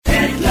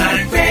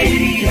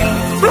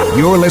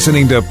You're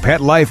listening to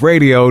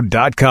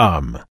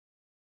PetLifeRadio.com.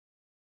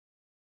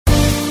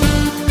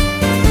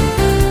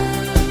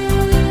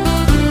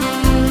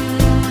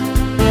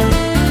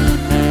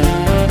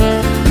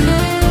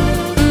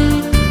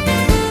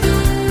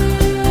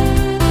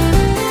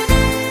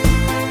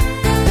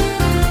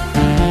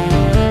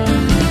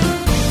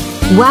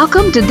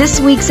 Welcome to this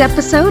week's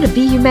episode of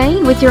Be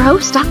Humane with your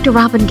host, Dr.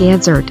 Robin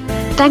Ganzert.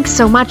 Thanks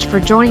so much for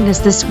joining us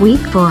this week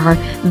for our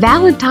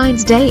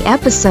Valentine's Day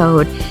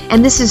episode.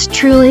 And this is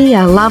truly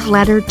a love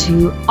letter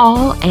to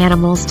all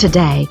animals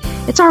today.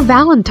 It's our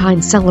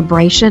Valentine's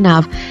celebration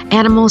of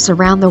animals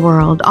around the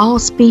world, all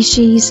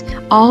species,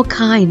 all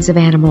kinds of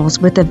animals,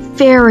 with a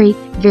very,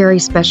 very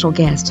special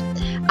guest.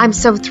 I'm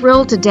so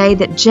thrilled today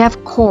that Jeff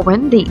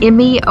Corwin, the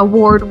Emmy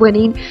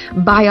Award-winning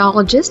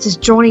biologist, is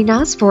joining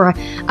us for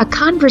a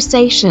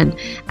conversation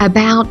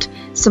about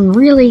some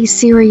really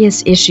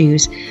serious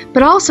issues,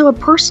 but also a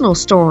personal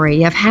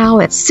story of how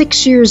at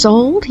 6 years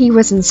old he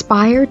was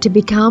inspired to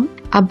become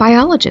a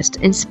biologist,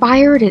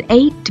 inspired at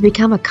 8 to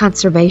become a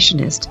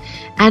conservationist.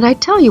 And I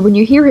tell you, when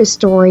you hear his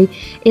story,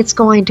 it's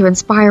going to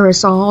inspire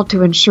us all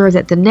to ensure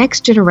that the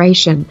next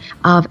generation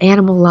of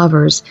animal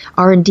lovers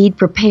are indeed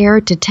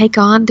prepared to take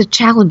on the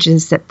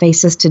challenges that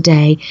face us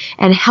today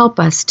and help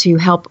us to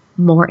help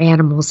more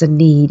animals in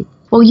need.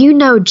 Well, you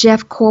know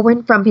Jeff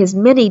Corwin from his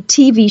many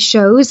TV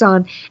shows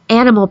on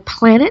Animal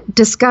Planet,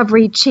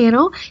 Discovery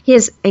Channel,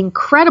 his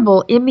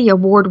incredible Emmy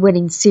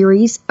Award-winning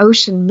series,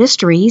 Ocean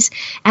Mysteries,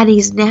 and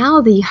he's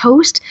now the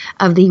host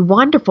of the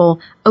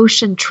wonderful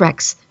Ocean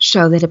Treks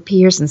show that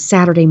appears on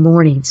Saturday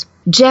mornings.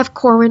 Jeff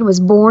Corwin was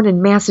born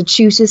in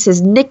Massachusetts.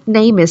 His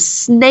nickname is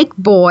Snake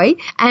Boy,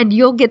 and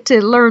you'll get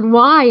to learn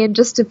why in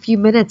just a few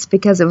minutes,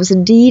 because it was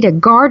indeed a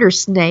garter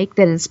snake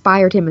that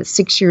inspired him at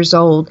 6 years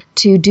old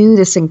to do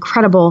this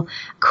incredible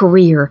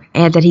career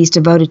and that he's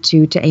devoted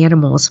to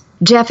animals.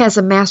 Jeff has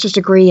a master's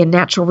degree in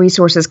natural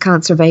resources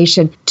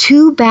conservation,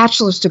 2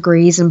 bachelor's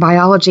degrees in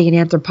biology and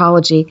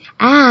anthropology,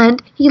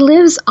 and he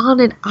lives on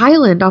an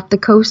island off the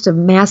coast of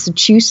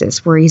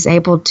Massachusetts where he's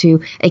able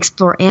to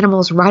explore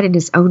animals right in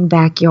his own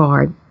backyard.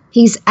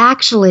 He's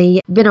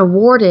actually been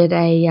awarded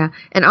an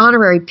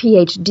honorary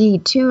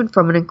PhD too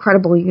from an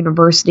incredible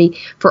university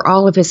for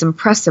all of his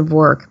impressive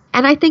work.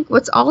 And I think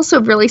what's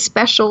also really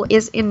special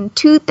is in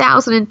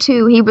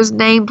 2002, he was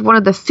named one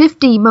of the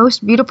 50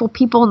 most beautiful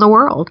people in the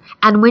world.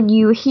 And when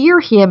you hear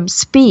him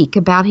speak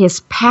about his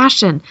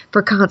passion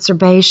for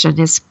conservation,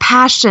 his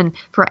passion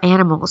for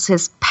animals,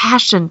 his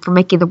passion for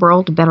making the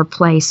world a better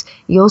place,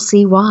 you'll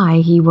see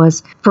why he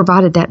was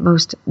provided that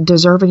most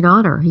deserving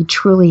honor. He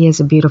truly is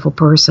a beautiful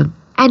person.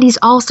 And he's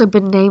also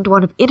been named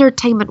one of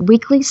Entertainment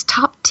Weekly's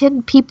top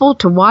 10 people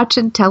to watch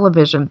in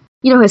television.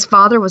 You know, his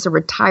father was a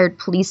retired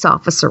police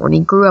officer when he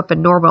grew up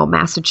in Norwell,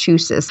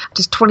 Massachusetts,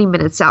 just 20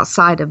 minutes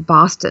outside of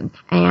Boston.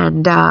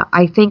 And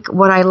I think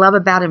what I love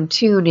about him,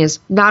 too, is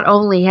not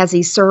only has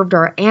he served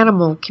our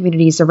animal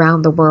communities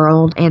around the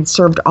world and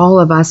served all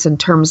of us in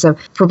terms of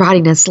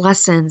providing us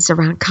lessons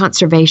around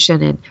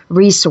conservation and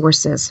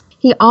resources,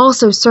 he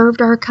also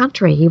served our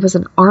country. He was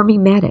an Army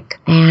medic,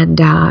 and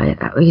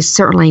he's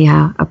certainly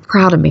a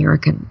proud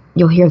American.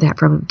 You'll hear that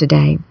from him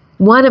today.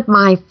 One of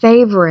my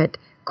favorite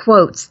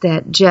quotes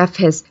that Jeff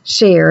has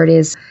shared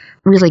is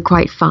really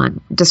quite fun.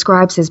 It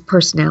describes his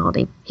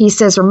personality. He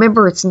says,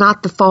 "Remember, it's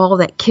not the fall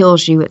that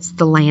kills you, it's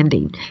the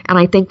landing." And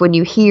I think when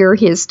you hear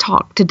his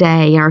talk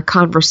today, our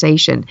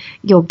conversation,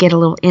 you'll get a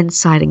little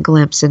insight and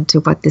glimpse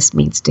into what this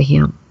means to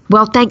him.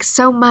 Well, thanks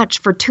so much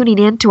for tuning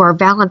in to our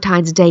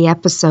Valentine's Day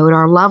episode,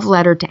 our love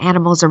letter to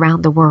animals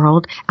around the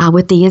world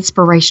with the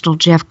inspirational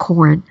Jeff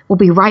Corwin. We'll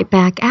be right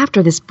back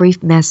after this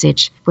brief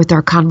message with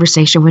our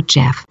conversation with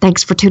Jeff.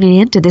 Thanks for tuning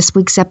in to this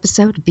week's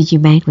episode of Be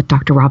Humane with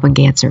Dr. Robin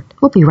Ganzert.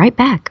 We'll be right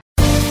back.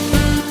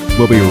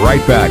 We'll be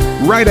right back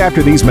right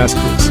after these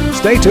messages.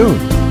 Stay tuned.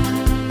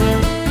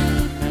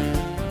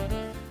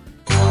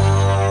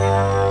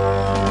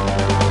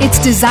 It's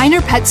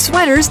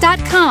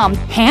DesignerPetSweaters.com.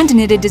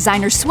 Hand-knitted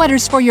designer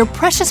sweaters for your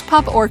precious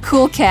pup or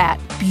cool cat.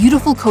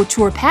 Beautiful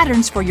couture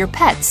patterns for your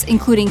pets,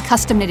 including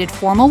custom-knitted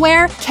formal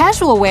wear,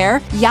 casual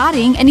wear,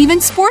 yachting, and even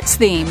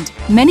sports-themed.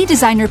 Many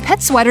designer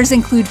pet sweaters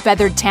include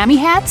feathered tammy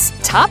hats,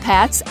 top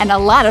hats, and a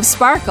lot of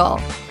sparkle.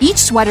 Each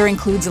sweater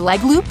includes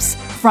leg loops,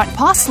 front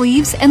paw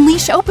sleeves, and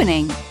leash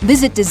opening.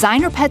 Visit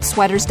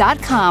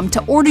DesignerPetSweaters.com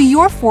to order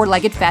your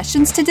four-legged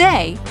fashions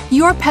today.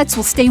 Your pets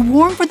will stay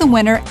warm for the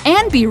winter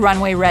and be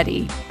runway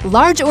ready.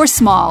 Large or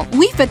small,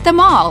 we fit them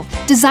all.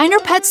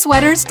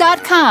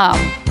 DesignerPetSweaters.com.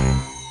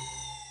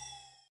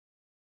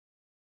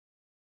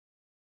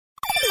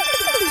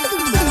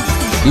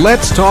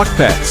 Let's Talk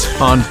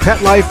Pets on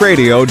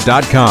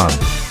PetLifeRadio.com.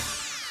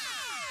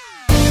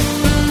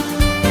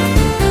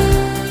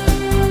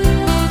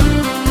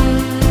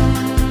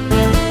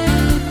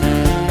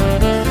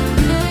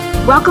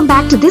 Welcome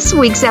back to this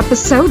week's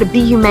episode of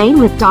Be Humane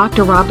with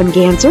Dr. Robin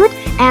Ganzert.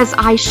 As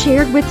I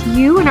shared with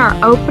you in our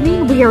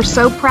opening, we are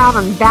so proud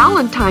on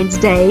Valentine's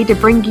Day to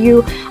bring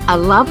you a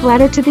love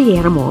letter to the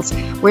animals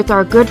with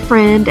our good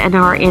friend and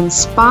our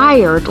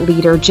inspired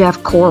leader,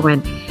 Jeff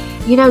Corwin.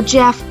 You know,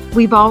 Jeff,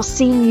 we've all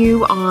seen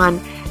you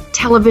on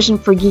television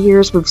for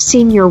years. We've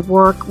seen your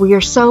work. We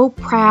are so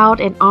proud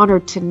and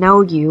honored to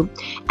know you.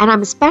 And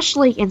I'm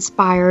especially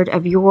inspired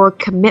of your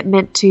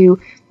commitment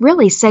to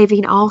really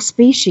saving all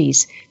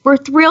species. We're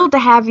thrilled to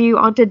have you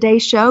on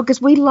today's show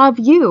because we love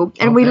you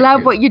and we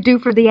love what you do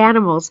for the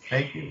animals.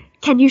 Thank you.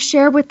 Can you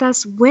share with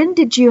us, when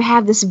did you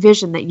have this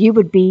vision that you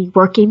would be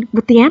working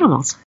with the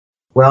animals?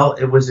 Well,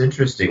 it was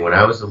interesting. When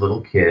I was a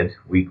little kid,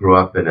 we grew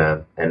up in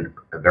a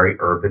very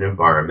urban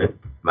environment.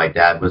 My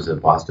dad was a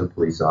Boston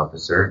police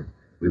officer.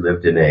 We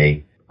lived in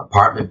a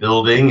apartment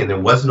building, and there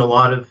wasn't a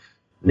lot of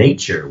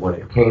nature. When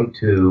it came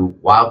to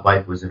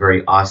wildlife, it was a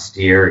very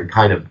austere and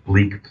kind of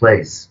bleak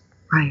place.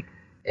 Right.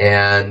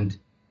 And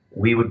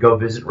we would go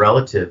visit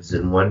relatives,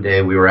 and one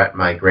day we were at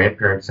my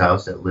grandparents'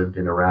 house that lived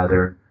in a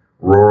rather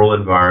rural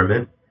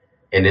environment,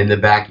 and in the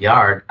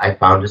backyard, I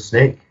found a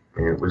snake.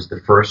 And it was the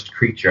first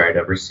creature I'd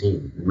ever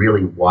seen,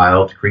 really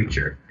wild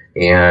creature.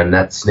 And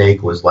that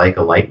snake was like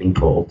a lightning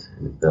bolt.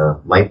 The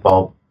light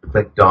bulb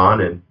clicked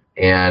on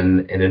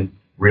and it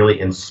really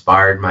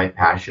inspired my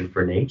passion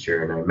for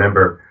nature. And I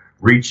remember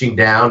reaching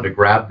down to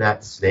grab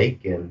that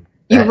snake. And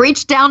you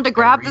reached down to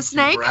grab the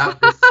snake? Grab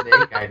the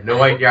snake. I had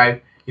no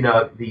idea.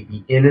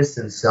 The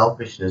innocent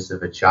selfishness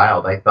of a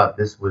child. I thought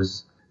this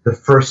was the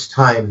first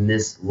time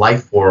this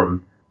life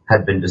form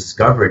had been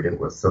discovered. It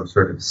was some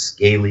sort of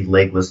scaly,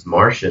 legless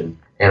Martian.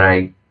 And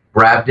I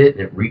grabbed it,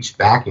 and it reached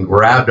back and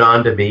grabbed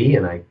onto me,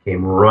 and I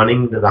came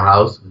running to the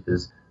house with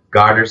this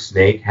garter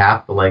snake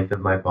half the length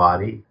of my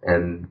body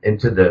and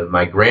into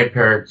my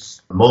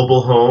grandparents'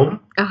 mobile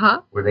home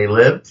where they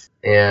lived.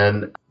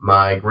 And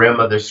my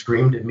grandmother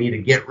screamed at me to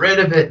get rid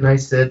of it, and I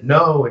said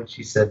no. And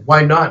she said,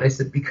 "Why not?" And I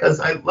said, "Because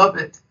I love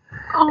it."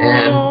 Aww.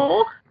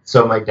 And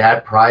so my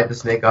dad pried the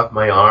snake off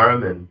my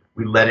arm, and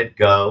we let it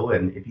go.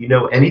 And if you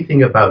know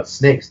anything about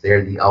snakes,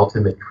 they're the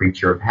ultimate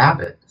creature of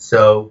habit.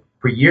 So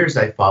for years,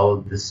 I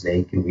followed the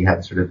snake, and we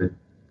had sort of a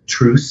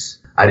truce.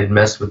 I didn't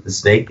mess with the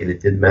snake, and it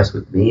didn't mess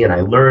with me. And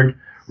I learned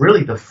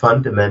really the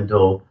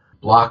fundamental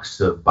blocks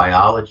of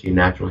biology and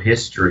natural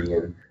history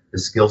and the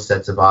skill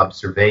sets of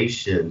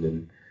observation.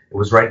 And it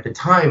was right at the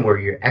time where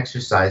you're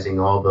exercising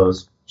all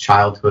those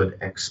childhood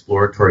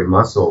exploratory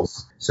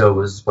muscles. So it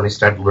was when I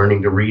started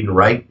learning to read and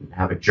write and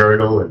have a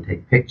journal and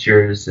take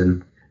pictures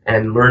and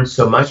learned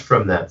so much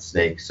from that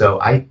snake.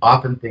 So I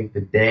often think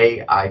the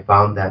day I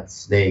found that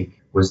snake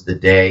was the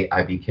day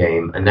I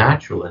became a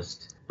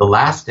naturalist. The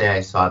last day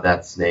I saw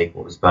that snake, I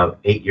was about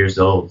 8 years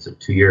old, so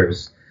 2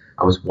 years.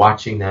 I was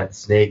watching that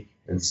snake,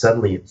 and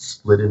suddenly it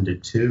split into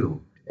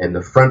two. And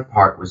the front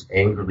part was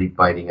angrily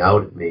biting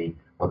out at me,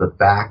 while the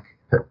back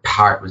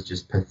part was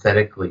just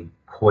pathetically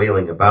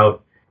coiling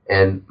about.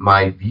 And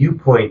my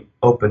viewpoint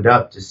opened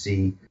up to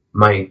see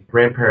my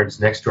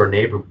grandparents' next-door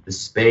neighbor with the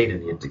spade,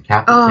 and he had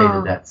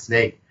decapitated that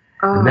snake.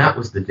 And that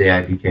was the day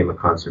I became a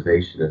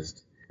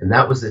conservationist. And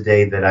that was the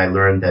day that I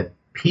learned that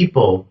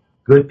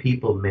good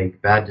people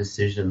make bad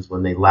decisions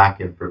when they lack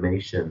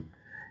information.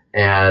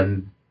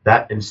 And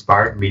that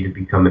inspired me to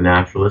become a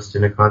naturalist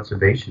and a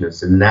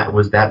conservationist. And that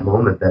was that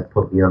moment that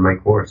put me on my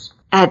course.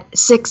 At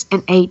 6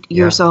 and 8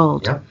 years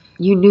old,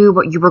 you knew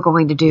what you were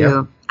going to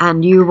do.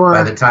 And you were...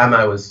 By the time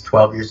I was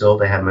 12 years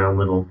old, I had my own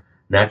little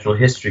natural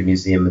history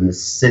museum in the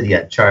city.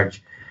 I'd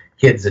charge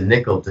kids a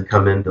nickel to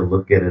come in to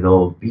look at an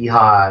old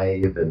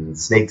beehive and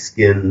snake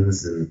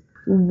skins. And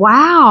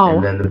wow.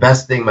 And then the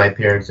best thing my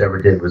parents ever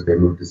did was they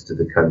moved us to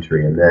the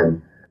country. And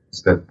then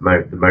spent my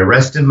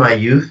rest of my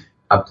youth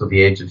up to the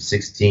age of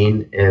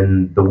 16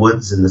 in the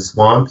woods and the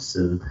swamps,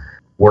 and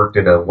worked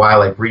at a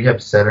wildlife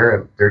rehab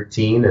center at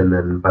 13. And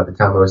then by the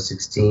time I was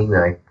 16,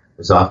 I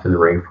was off in the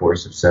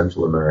rainforests of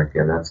Central America.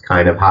 And that's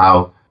kind of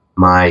how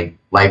my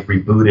life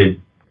rebooted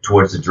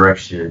towards the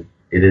direction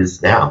it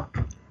is now.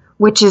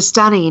 Which is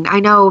stunning. I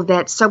know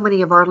that so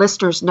many of our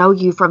listeners know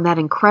you from that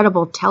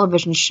incredible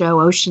television show,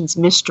 Ocean's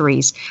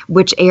Mysteries,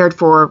 which aired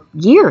for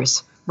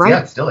years, right? Yeah,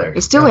 it still airs.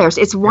 It still airs.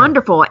 It's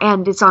wonderful.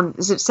 And it's on,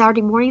 is it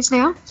Saturday mornings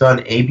now? It's on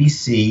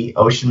ABC.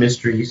 Ocean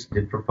Mysteries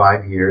did for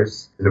 5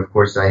 years. And of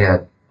course, I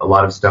had a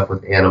lot of stuff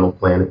with Animal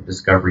Planet,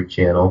 Discovery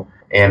Channel.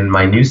 And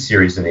my new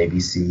series on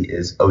ABC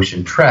is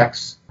Ocean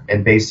Treks.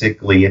 And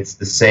basically, it's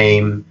the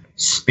same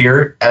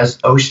spirit as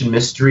Ocean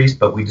Mysteries,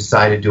 but we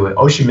decided to do it.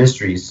 Ocean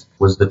Mysteries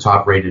was the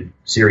top-rated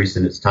series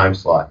in its time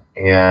slot.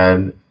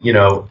 And,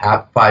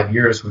 after 5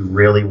 years, we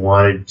really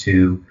wanted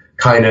to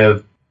kind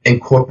of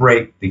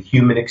incorporate the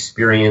human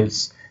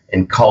experience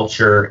and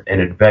culture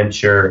and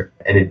adventure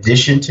in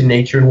addition to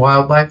nature and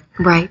wildlife.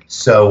 Right.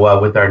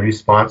 So with our new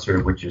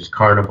sponsor, which is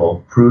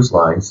Carnival Cruise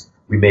Lines,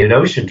 we made it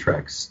Ocean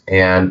Treks.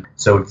 And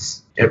so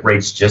it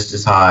rates just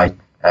as high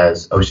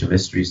as Ocean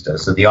Mysteries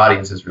does. So the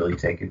audience has really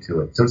taken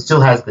to it. So it still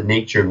has the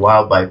nature and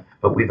wildlife,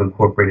 but we've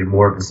incorporated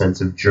more of a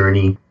sense of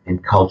journey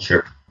and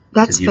culture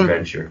to the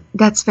adventure.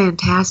 That's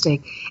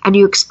fantastic. And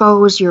you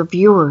expose your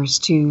viewers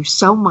to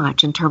so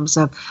much in terms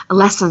of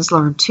lessons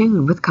learned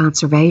too with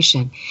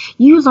conservation.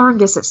 You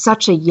learned this at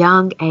such a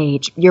young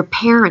age. Your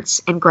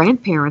parents and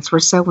grandparents were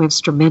so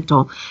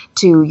instrumental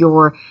to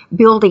your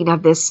building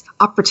of this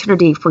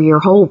opportunity for your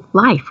whole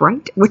life,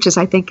 right? Which is,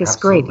 I think, is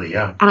Absolutely, great.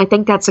 Yeah. And I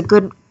think that's a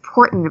good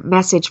important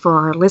message for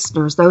our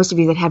listeners, those of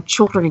you that have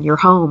children in your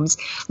homes.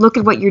 Look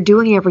at what you're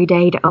doing every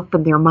day to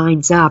open their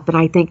minds up. And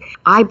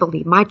I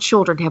believe my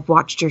children have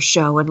watched your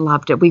show and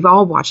loved it. We've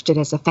all watched it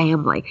as a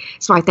family.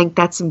 So I think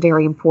that's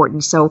very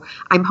important. So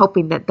I'm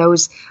hoping that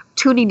those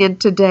tuning in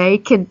today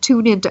can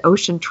tune into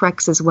Ocean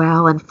Treks as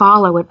well and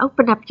follow and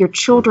open up your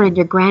children and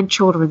your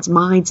grandchildren's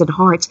minds and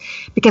hearts,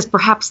 because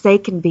perhaps they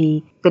can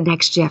be the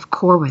next Jeff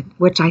Corwin,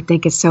 which I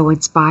think is so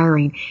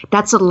inspiring.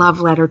 That's a love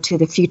letter to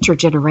the future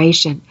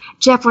generation.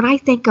 Jeff, when I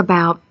think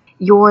about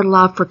your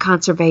love for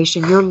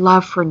conservation, your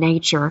love for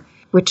nature,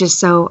 which is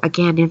so,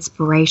 again,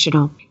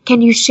 inspirational,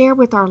 can you share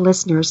with our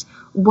listeners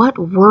what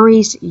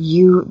worries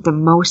you the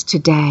most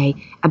today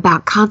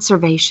about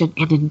conservation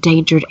and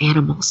endangered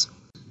animals?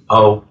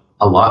 Oh,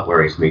 a lot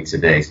worries me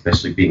today,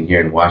 especially being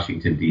here in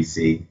Washington,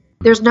 D.C.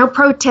 There's no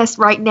protest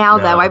right now,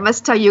 No. though, I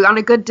must tell you, on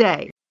a good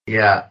day.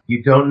 Yeah,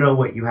 you don't know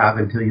what you have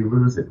until you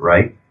lose it,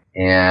 right?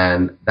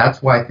 And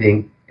that's why I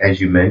think,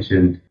 as you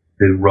mentioned,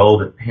 the role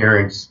that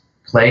parents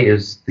play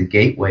is the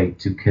gateway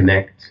to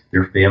connect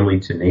their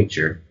family to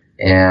nature.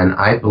 And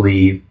I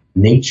believe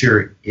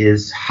nature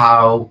is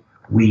how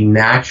we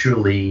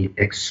naturally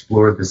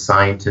explore the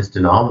scientist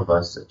in all of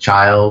us. A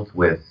child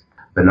with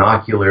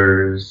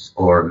binoculars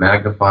or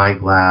magnifying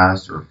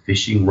glass or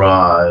fishing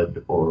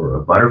rod or a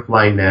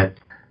butterfly net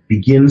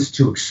begins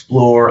to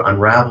explore,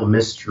 unravel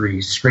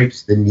mysteries,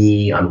 scrapes the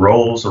knee,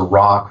 unrolls a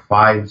rock,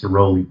 finds a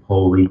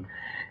roly-poly.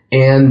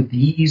 And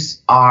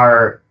these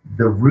are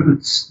the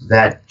roots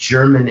that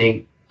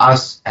germinate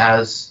us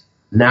as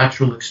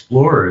natural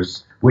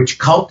explorers, which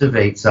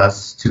cultivates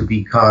us to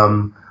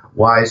become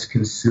wise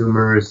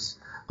consumers,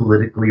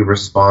 politically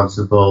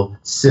responsible,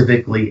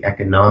 civically,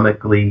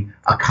 economically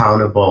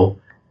accountable.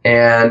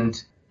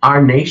 And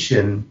our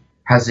nation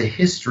has a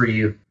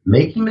history of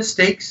making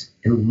mistakes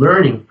and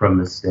learning from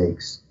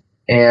mistakes.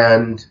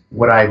 And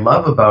what I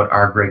love about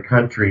our great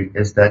country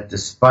is that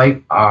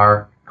despite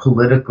our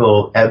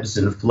political ebbs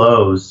and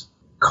flows,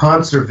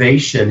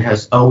 conservation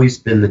has always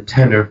been the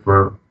tenor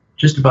for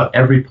just about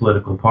every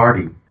political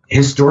party.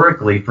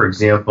 Historically, for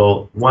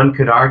example, one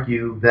could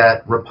argue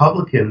that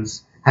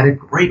Republicans had a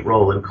great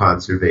role in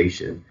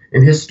conservation.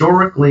 And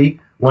historically,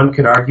 one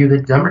could argue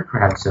that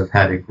Democrats have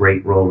had a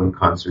great role in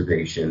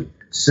conservation.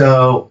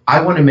 So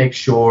I want to make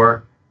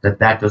sure that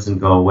that doesn't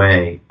go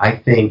away. I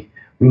think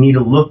we need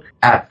to look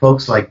at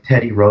folks like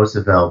Teddy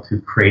Roosevelt,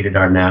 who created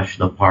our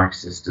national park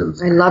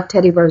systems. I love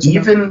Teddy Roosevelt.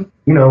 Even,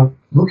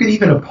 look at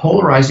even a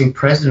polarizing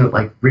president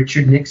like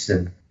Richard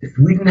Nixon. If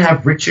we didn't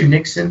have Richard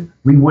Nixon,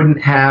 we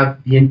wouldn't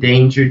have the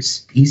Endangered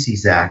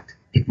Species Act.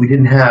 If we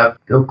didn't have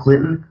Bill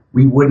Clinton,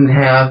 we wouldn't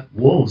have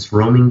wolves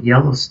roaming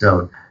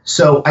Yellowstone.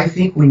 So I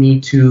think we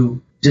need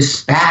to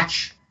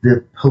dispatch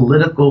the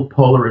political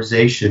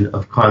polarization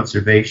of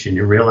conservation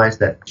and realize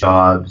that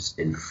jobs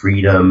and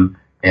freedom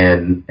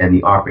and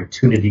the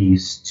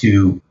opportunities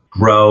to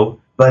grow,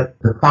 but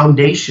the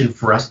foundation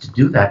for us to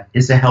do that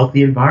is a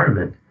healthy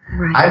environment.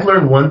 Right. I've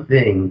learned one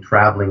thing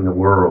traveling the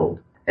world,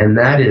 and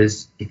that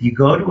is if you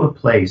go to a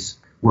place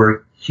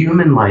where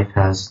human life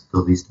has the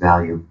least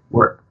value,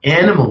 where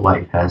animal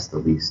life has the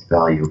least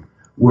value,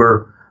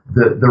 where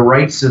the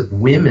rights of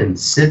women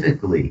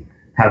civically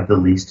have the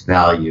least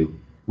value,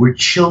 where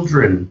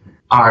children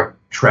are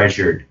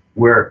treasured,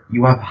 where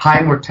you have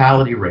high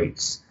mortality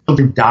rates,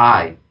 children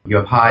die, you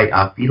have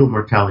high fetal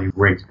mortality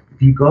rates.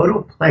 If you go to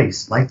a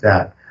place like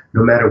that,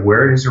 no matter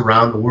where it is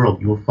around the world,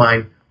 you will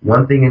find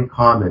one thing in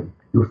common.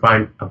 You'll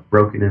find a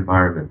broken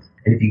environment.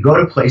 And if you go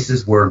to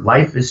places where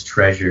life is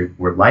treasured,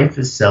 where life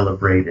is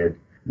celebrated,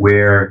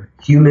 where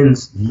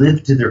humans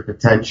live to their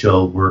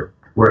potential,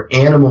 where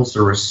animals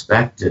are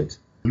respected,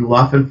 you'll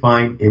often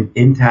find an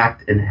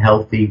intact and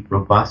healthy,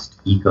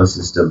 robust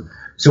ecosystem.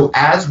 So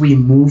as we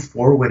move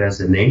forward as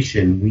a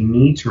nation, we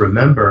need to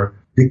remember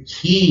the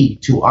key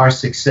to our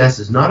success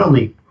is not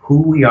only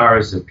who we are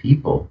as a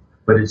people,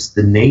 but it's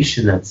the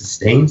nation that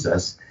sustains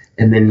us.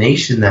 And the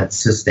nation that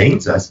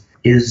sustains us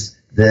is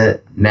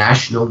the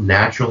national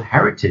natural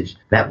heritage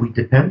that we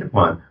depend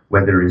upon,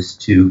 whether it's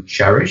to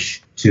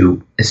cherish,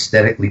 to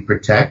aesthetically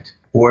protect,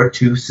 or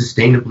to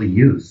sustainably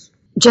use.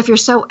 Jeff, you're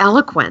so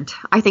eloquent.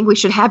 I think we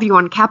should have you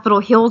on Capitol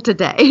Hill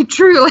today.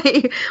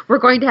 Truly, we're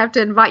going to have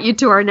to invite you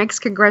to our next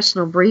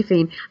congressional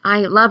briefing.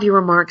 I love your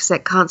remarks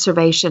that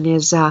conservation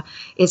is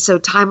so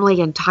timely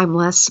and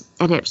timeless,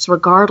 and it's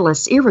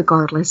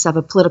irregardless of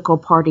a political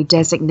party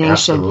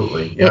designation.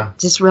 Absolutely, yeah.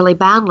 It's just really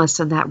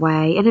boundless in that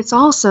way. And it's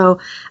also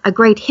a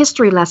great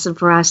history lesson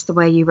for us, the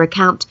way you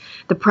recount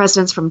the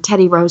presidents from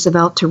Teddy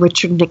Roosevelt to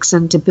Richard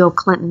Nixon to Bill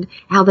Clinton,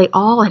 how they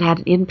all had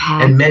an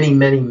impact. And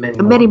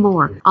many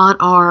more on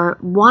our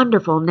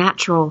wonderful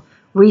natural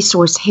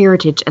resource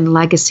heritage and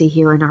legacy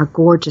here in our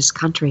gorgeous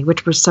country,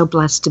 which we're so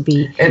blessed to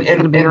be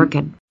an American.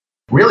 And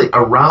really,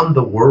 around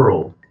the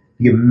world,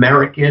 the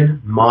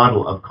American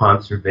model of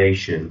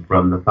conservation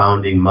from the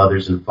founding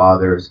mothers and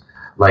fathers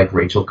like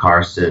Rachel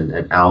Carson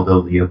and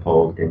Aldo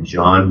Leopold and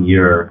John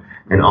Muir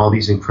and all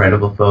these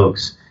incredible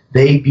folks,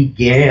 they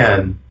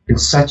began in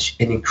such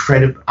an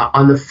incredible,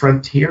 on the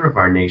frontier of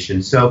our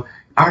nation. So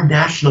our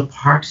national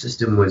park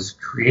system was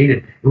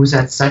created. It was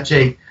at such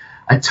a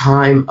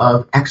time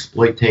of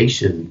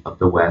exploitation of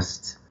the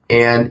West.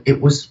 And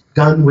it was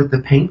done with the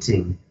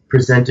painting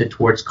presented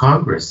towards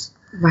Congress.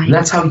 Right. And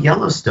that's how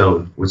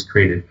Yellowstone was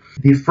created.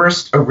 The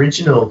first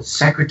original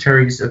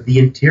secretaries of the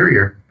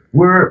Interior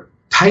were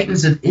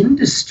titans of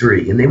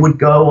industry, and they would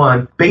go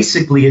on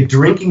basically a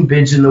drinking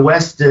binge in the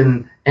West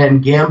and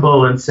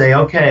gamble and say,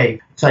 okay,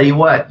 tell you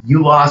what,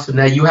 you lost, and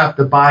now you have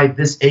to buy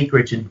this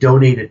acreage and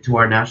donate it to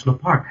our national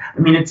park. I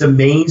mean, it's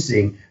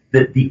amazing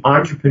that the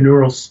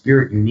entrepreneurial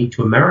spirit unique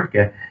to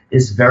America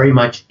is very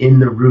much in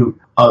the root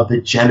of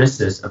the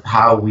genesis of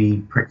how we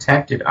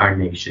protected our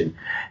nation.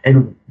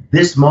 And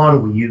this model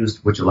we used,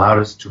 which allowed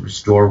us to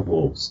restore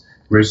wolves,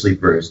 grizzly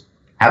bears,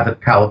 have the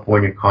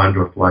California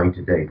condor flying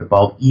today, the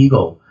bald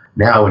eagle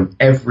now in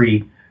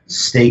every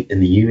state in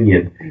the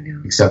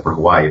union, except for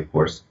Hawaii, of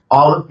course.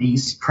 All of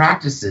these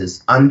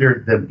practices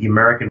under the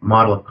American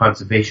model of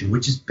conservation,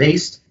 which is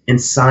based in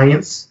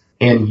science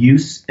and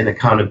use and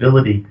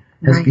accountability,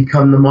 has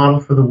become the model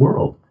for the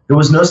world. There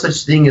was no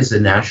such thing as a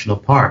national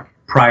park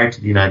prior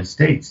to the United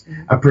States.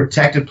 A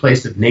protected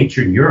place of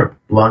nature in Europe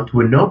belonged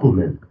to a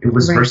nobleman. It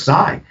was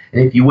Versailles.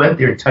 And if you went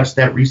there and touched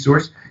that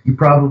resource, you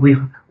probably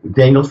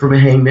dangled from a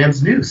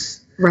hangman's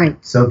noose.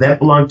 Right. So that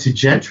belonged to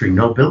gentry,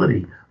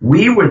 nobility.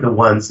 We were the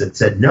ones that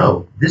said,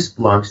 no, this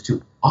belongs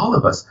to all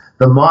of us.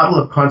 The model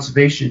of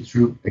conservation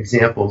through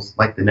examples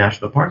like the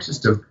National Park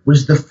System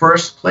was the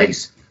first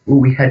place where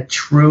we had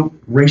true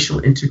racial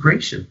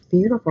integration.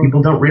 Beautiful.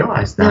 People don't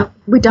realize that. No,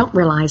 we don't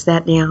realize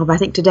that now, but I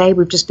think today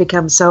we've just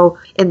become so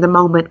in the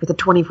moment with the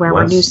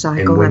 24-hour news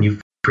cycle. And when you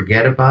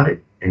forget about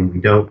it and we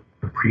don't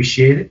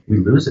appreciate it, we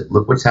lose it.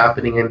 Look what's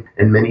happening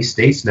in many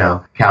states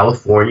now.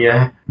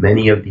 California,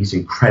 many of these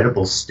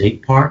incredible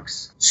state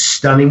parks,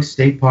 stunning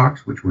state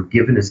parks, which were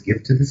given as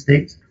gift to the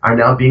states, are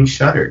now being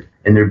shuttered.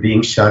 And they're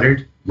being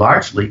shuttered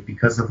largely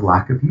because of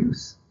lack of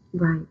use.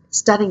 Right.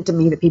 Stunning to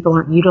me that people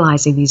aren't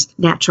utilizing these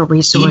natural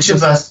resources. Each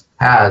of us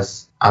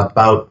has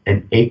about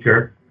an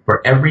acre.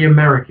 For every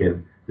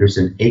American, there's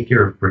an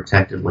acre of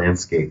protected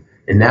landscape.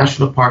 In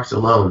national parks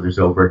alone, there's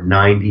over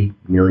 90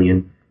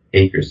 million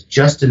acres,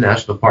 just in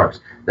national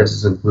parks. That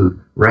doesn't include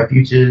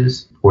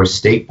refuges or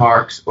state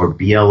parks or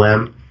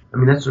BLM. I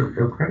mean, that's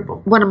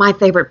incredible. One of my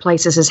favorite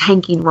places is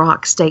Hanking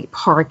Rock State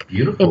Park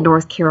in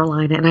North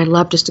Carolina, and I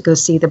love just to go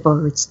see the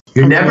birds.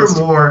 An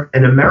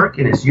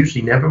American is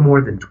usually never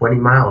more than 20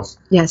 miles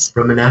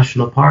from a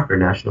national park or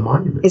national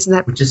monument. Isn't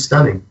that? Which is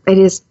stunning. It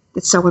is.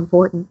 It's so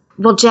important.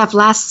 Well, Jeff,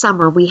 last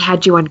summer we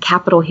had you on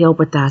Capitol Hill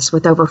with us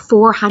with over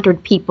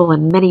 400 people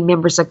and many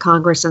members of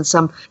Congress and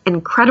some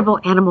incredible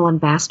animal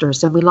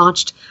ambassadors, and we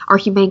launched our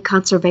Humane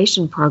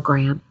Conservation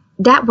Program.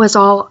 That was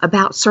all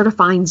about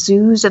certifying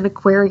zoos and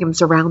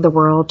aquariums around the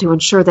world to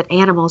ensure that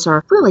animals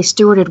are really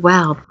stewarded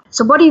well.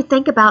 So what do you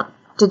think about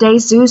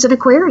today's zoos and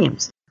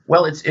aquariums?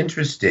 Well, it's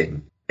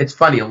interesting. It's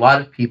funny. A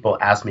lot of people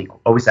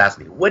always ask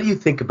me, what do you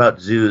think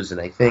about zoos? And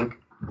I think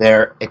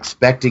they're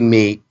expecting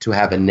me to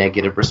have a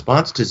negative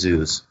response to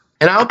zoos.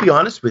 And I'll be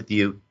honest with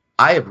you,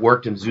 I have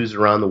worked in zoos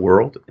around the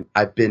world.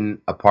 I've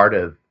been a part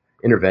of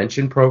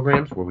intervention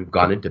programs where we've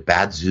gone into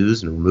bad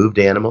zoos and removed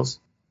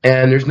animals.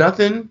 And there's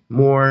nothing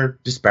more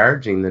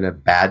disparaging than a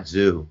bad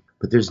zoo,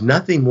 but there's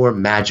nothing more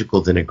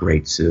magical than a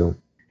great zoo.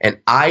 And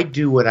I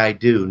do what I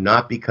do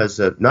not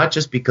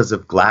just because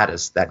of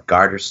Gladys, that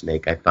garter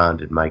snake I found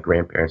in my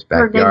grandparents'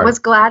 backyard. Her name was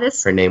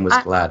Gladys? Her name was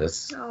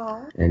Gladys.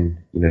 And,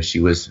 she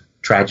was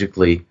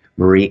tragically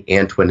Marie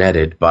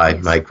Antoinetted by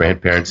my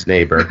grandparents'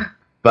 neighbor.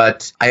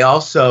 But I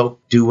also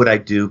do what I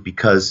do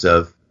because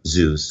of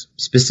zoos,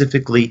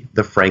 specifically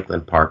the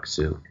Franklin Park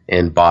Zoo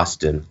in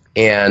Boston.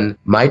 And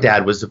my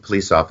dad was a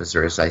police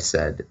officer, as I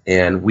said,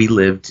 and we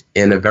lived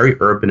in a very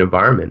urban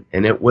environment,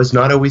 and it was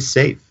not always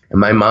safe. And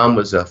my mom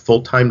was a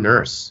full-time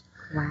nurse.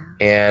 Wow.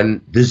 And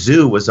the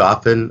zoo was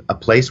often a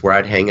place where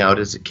I'd hang out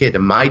as a kid.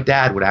 And my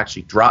dad would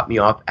actually drop me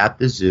off at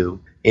the zoo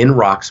in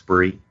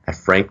Roxbury at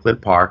Franklin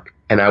Park,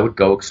 and I would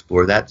go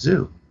explore that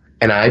zoo.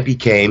 And I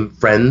became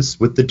friends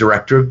with the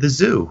director of the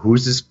zoo,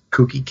 who's this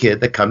kooky kid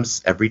that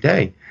comes every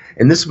day.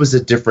 And this was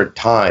a different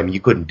time. You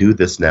couldn't do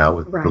this now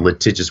with the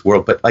litigious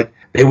world. But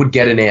they would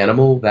get an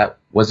animal that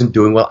wasn't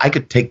doing well. I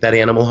could take that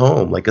animal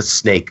home, like a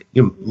snake.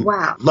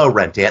 Low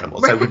rent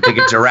animals. I would take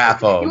a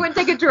giraffe home. You wouldn't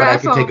take a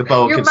giraffe home. But I could take a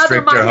boa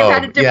constrictor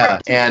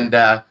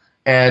home.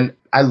 And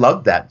I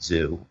loved that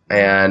zoo.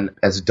 And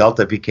as an adult,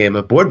 I became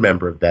a board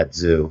member of that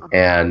zoo.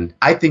 And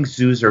I think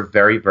zoos are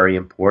very, very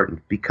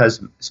important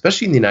because,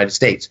 especially in the United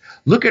States,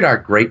 look at our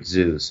great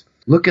zoos.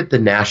 Look at the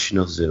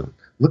National Zoo.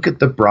 Look at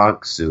the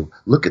Bronx Zoo.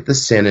 Look at the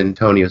San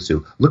Antonio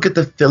Zoo. Look at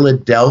the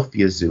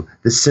Philadelphia Zoo,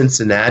 the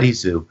Cincinnati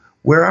Zoo.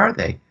 Where are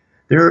they?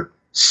 they're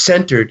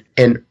centered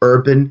in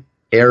urban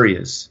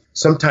areas,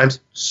 sometimes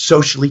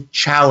socially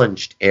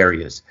challenged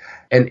areas,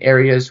 and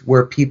areas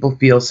where people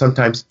feel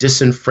sometimes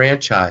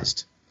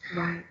disenfranchised.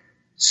 Right.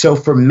 So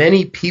for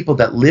many people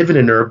that live in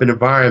an urban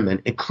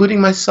environment,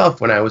 including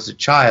myself when I was a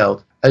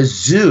child, a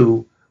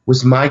zoo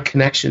was my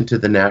connection to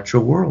the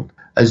natural world.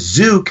 A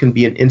zoo can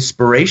be an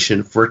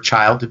inspiration for a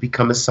child to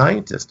become a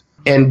scientist.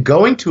 And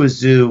going to a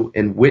zoo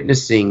and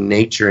witnessing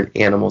nature and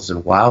animals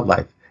and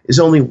wildlife is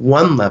only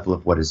one level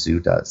of what a zoo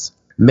does.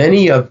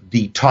 Many of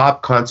the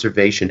top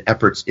conservation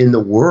efforts in the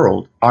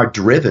world are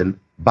driven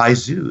by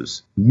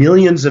zoos.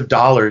 Millions of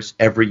dollars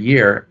every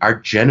year are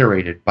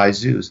generated by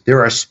zoos. There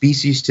are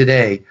species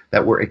today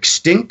that were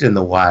extinct in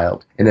the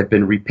wild and have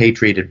been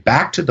repatriated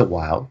back to the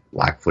wild,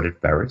 black-footed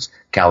ferrets,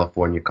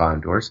 California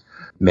condors,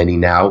 many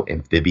now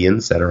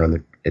amphibians that are on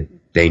the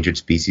endangered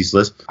species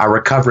list are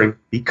recovering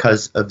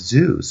because of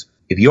zoos.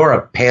 If you're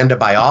a panda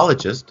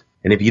biologist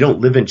and if you don't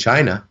live in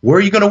China, where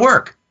are you going to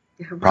work?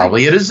 Right.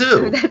 Probably at a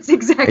zoo. That's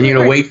exactly And you're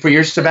going to right. wait for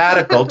your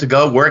sabbatical to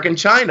go work in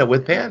China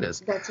with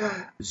pandas. That's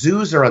right.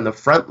 Zoos are on the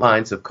front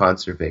lines of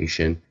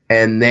conservation,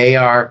 and they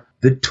are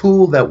the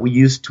tool that we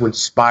use to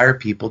inspire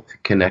people to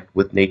connect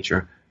with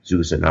nature.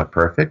 Zoos are not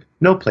perfect.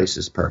 No place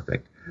is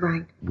perfect.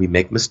 Right. We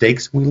make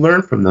mistakes. We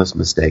learn from those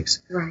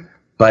mistakes. Right.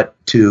 But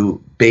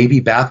to baby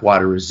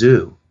bathwater a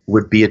zoo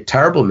would be a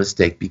terrible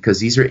mistake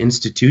because these are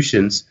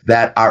institutions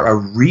that are a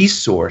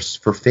resource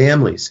for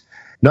families.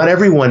 Not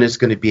everyone is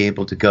going to be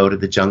able to go to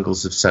the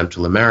jungles of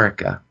Central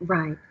America,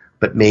 Right.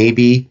 but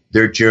maybe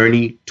their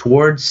journey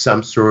towards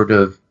some sort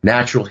of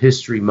natural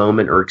history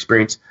moment or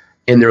experience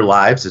in their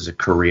lives as a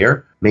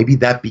career, maybe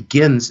that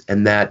begins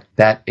in that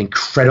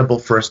incredible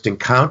first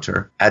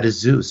encounter at a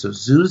zoo. So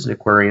zoos and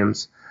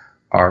aquariums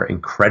are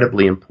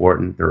incredibly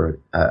important. They're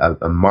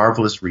a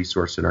marvelous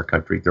resource in our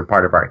country. They're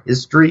part of our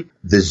history.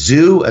 The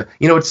zoo,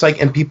 it's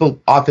like, and people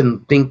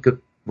often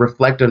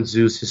reflect on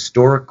zoos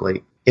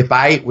historically. If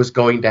I was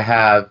going to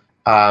have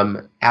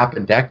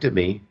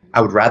appendectomy,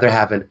 I would rather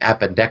have an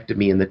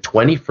appendectomy in the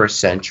 21st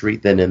century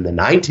than in the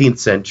 19th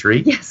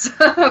century. Yes,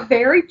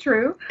 very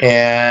true.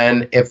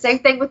 And Same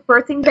thing with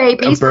birthing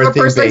babies.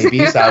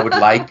 I would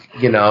like,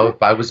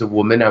 if I was a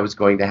woman, I was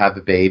going to have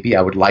a baby,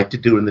 I would like to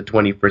do it in the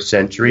 21st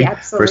century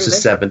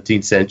versus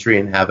 17th century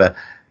and have a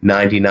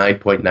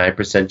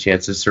 99.9%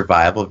 chance of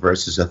survival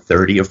versus a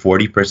 30 or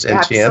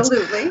 40% chance.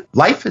 Absolutely.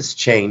 Life has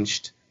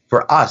changed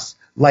for us.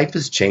 Life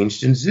has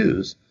changed in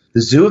zoos.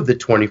 The zoo of the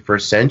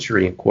 21st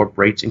century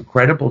incorporates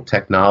incredible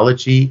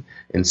technology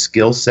and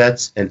skill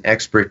sets and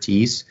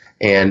expertise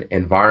and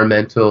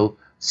environmental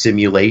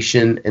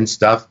simulation and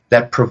stuff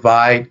that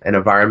provide an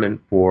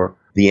environment for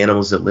the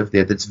animals that live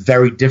there that's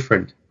very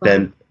different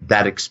than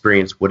that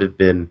experience would have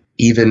been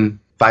even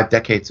 5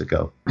 decades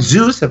ago.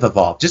 Zoos have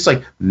evolved. Just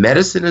like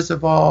medicine has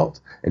evolved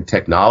and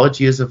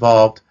technology has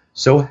evolved,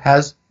 so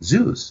has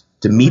zoos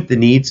to meet the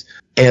needs,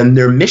 and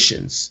their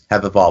missions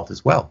have evolved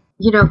as well.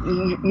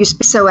 You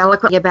speak so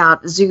eloquently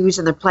about zoos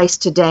and their place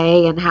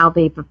today and how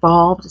they've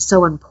evolved. It's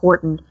so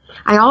important.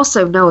 I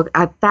also know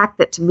a fact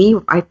that to me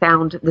I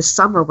found this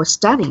summer was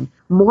stunning.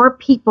 More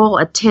people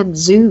attend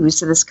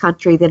zoos in this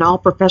country than all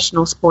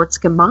professional sports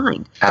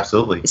combined.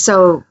 Absolutely.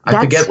 So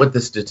I forget what the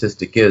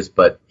statistic is,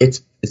 but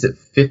is it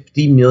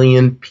 50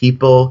 million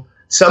people?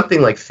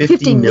 Something like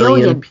 50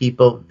 million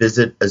people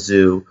visit a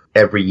zoo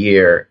every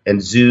year, and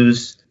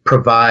zoos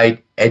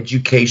provide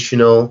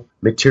educational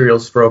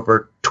materials for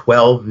over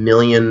 12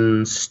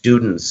 million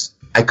students.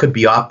 I could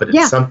be off, but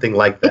it's something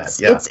like that.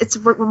 It's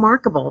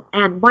remarkable.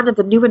 And one of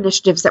the new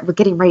initiatives that we're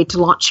getting ready to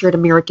launch here at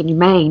American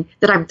Humane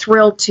that I'm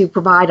thrilled to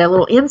provide a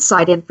little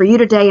insight in for you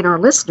today and our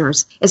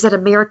listeners is that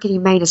American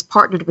Humane has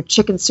partnered with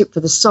Chicken Soup for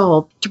the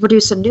Soul to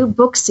produce a new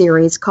book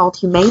series called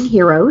Humane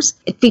Heroes.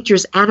 It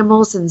features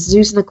animals in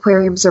zoos and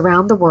aquariums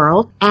around the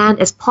world. And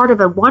as part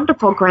of a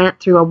wonderful grant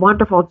through a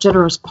wonderful,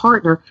 generous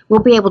partner,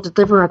 we'll be able to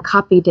deliver a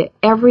copy to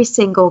every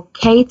single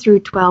K through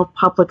 12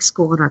 public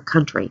school in our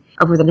country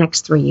over the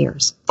next 3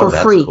 years.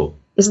 That's free. Cool.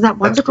 Isn't that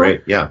wonderful? That's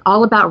great, yeah.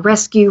 All about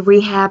rescue,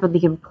 rehab, and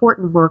the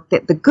important work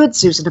that the good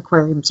zoos and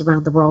aquariums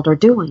around the world are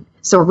doing.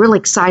 So we're really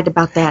excited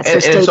about that. So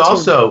and stay it's tuned.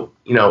 Also,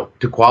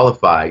 to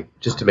qualify,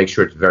 just to make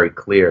sure it's very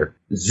clear,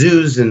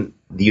 zoos in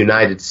the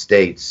United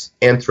States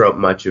and throughout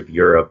much of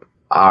Europe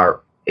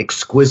are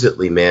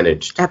exquisitely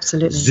managed.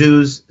 Absolutely.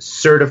 Zoos,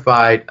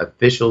 certified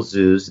official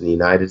zoos in the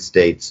United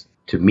States,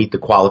 to meet the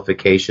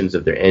qualifications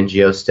of their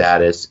NGO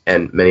status,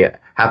 and many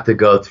have to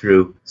go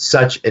through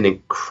such an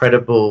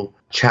incredible,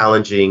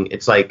 challenging,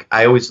 it's like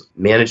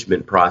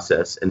management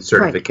process and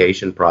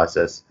certification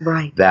process.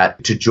 Right.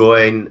 That to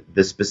join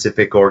the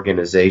specific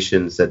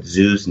organizations that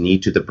zoos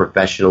need to the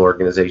professional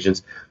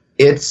organizations,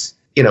 it's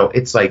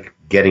like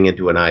getting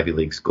into an Ivy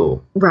League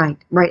school. Right,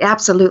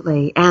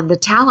 absolutely. And the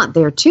talent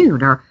there too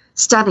are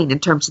stunning in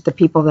terms of the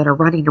people that are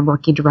running and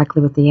working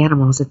directly with the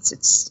animals.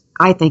 It's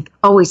I think,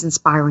 always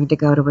inspiring to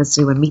go to a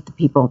zoo and meet the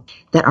people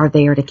that are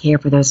there to care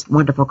for those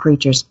wonderful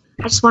creatures.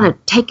 I just want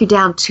to take you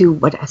down to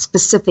a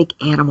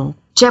specific animal.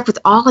 Jeff, with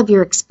all of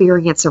your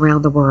experience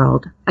around the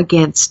world,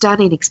 again,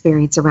 stunning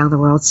experience around the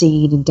world,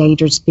 seeing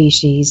endangered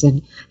species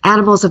and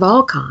animals of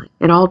all kinds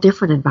in all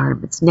different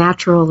environments,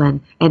 natural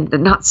and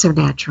not so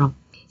natural.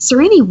 Is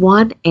there any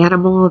one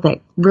animal that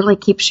really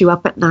keeps you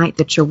up at night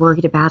that you're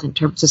worried about in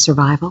terms of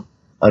survival?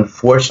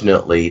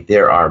 Unfortunately,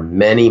 there are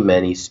many,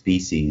 many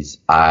species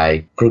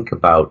I think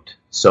about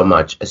so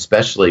much,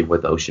 especially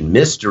with ocean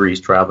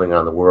mysteries, traveling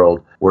around the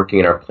world, working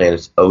in our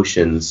planet's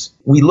oceans.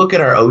 We look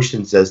at our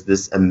oceans as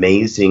this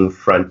amazing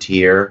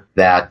frontier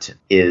that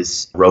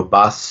is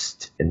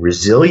robust and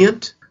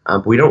resilient.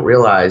 We don't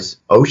realize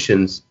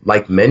oceans,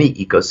 like many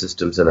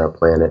ecosystems on our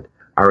planet,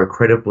 are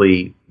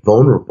incredibly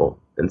vulnerable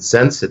and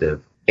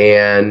sensitive.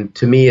 And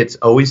to me, it's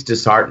always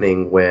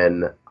disheartening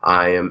when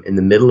I am in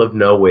the middle of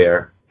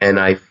nowhere and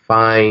I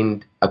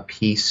find a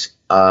piece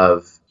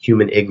of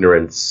human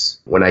ignorance,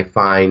 when I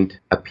find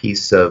a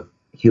piece of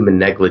human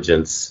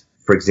negligence,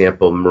 for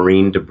example,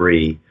 marine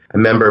debris. I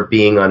remember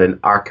being on an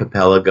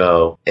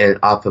archipelago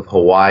off of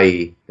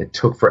Hawaii that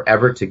took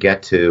forever to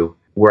get to,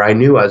 where I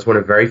knew I was one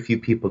of very few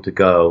people to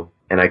go,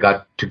 and I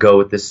got to go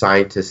with the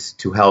scientists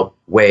to help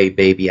weigh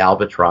baby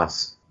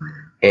albatross.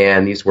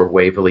 And these were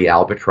Waverly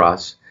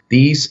albatross.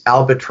 These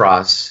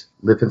albatross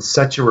live in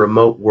such a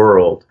remote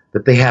world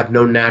that they have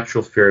no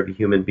natural fear of a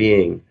human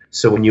being.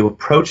 So when you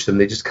approach them,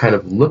 they just kind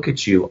of look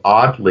at you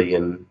oddly,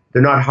 and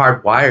they're not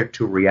hardwired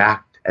to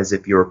react as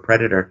if you're a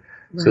predator.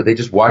 Right. So they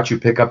just watch you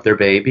pick up their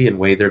baby and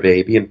weigh their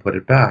baby and put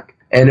it back.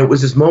 And it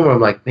was this moment where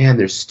I'm like, man,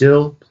 there's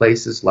still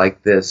places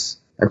like this,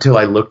 until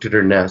I looked at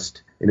her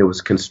nest, and it was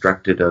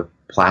constructed of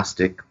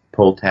plastic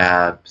pull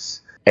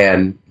tabs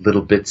and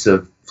little bits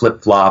of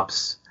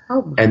flip-flops.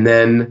 Oh. And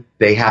then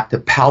they have to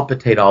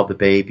palpitate all the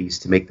babies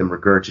to make them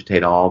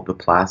regurgitate all the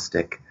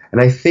plastic.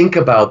 And I think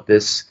about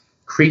this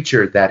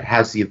creature that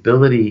has the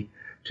ability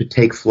to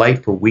take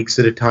flight for weeks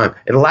at a time.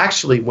 It'll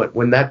actually,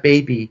 when that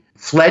baby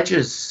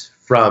fledges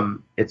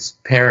from its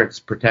parents'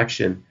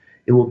 protection,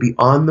 it will be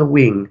on the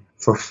wing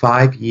for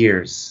 5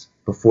 years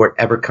before it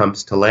ever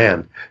comes to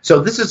land. So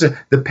this is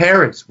the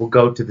parents will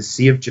go to the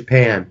Sea of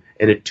Japan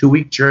in a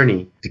 2-week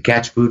journey to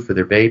catch food for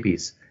their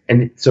babies.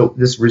 And so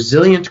this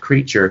resilient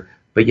creature,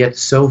 but yet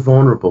so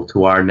vulnerable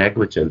to our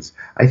negligence.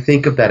 I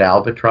think of that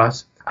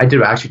albatross. I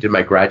actually did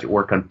my graduate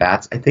work on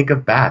bats. I think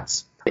of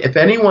bats. If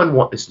anyone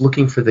is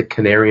looking for the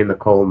canary in the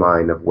coal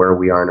mine of where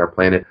we are on our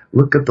planet,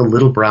 look at the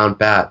little brown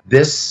bat.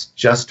 This,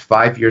 just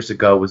 5 years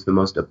ago, was the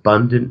most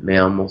abundant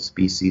mammal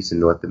species in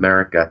North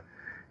America.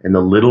 And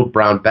the little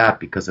brown bat,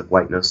 because of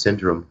white nose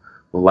syndrome,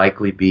 will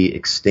likely be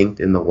extinct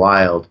in the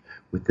wild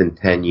within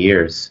 10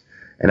 years.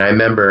 And I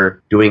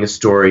remember doing a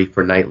story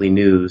for Nightly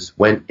News,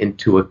 went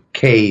into a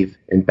cave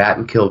in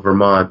Battenkill,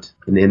 Vermont.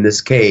 And in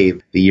this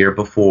cave, the year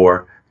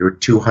before, there were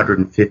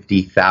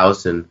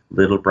 250,000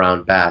 little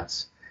brown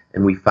bats.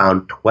 And we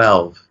found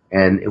 12.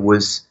 And it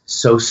was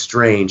so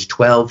strange,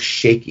 12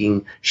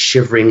 shaking,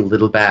 shivering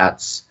little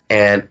bats.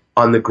 And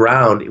on the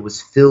ground, it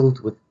was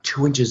filled with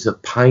 2 inches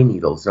of pine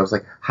needles. And I was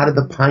like, how did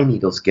the pine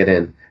needles get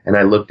in? And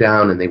I looked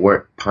down, and they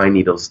weren't pine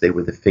needles. They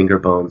were the finger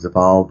bones of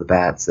all the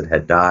bats that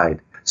had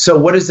died. So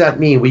what does that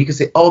mean? Well, you can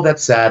say, oh,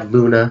 that's sad.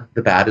 Luna,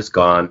 the bat, is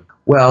gone.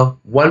 Well,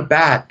 one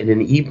bat in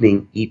an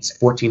evening eats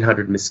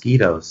 1,400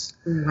 mosquitoes.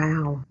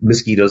 Wow.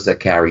 Mosquitoes that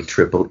carry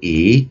triple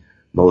E,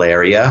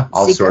 malaria,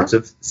 all Zika. Sorts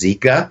of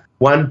Zika.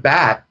 One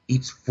bat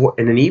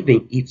in an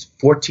evening eats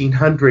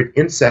 1,400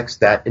 insects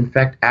that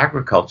infect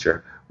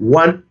agriculture.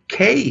 One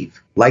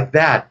cave like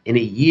that in a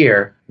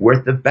year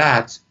worth of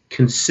bats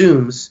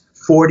consumes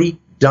 40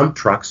 dump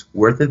trucks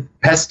worth of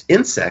pest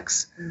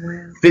insects.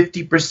 Wow.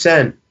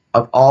 50%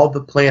 of all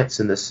the plants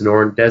in the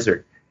Sonoran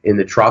Desert in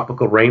the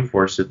tropical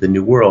rainforest of the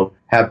New World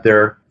have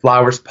their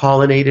flowers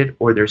pollinated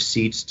or their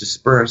seeds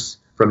dispersed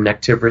from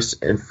nectivorous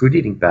and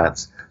fruit-eating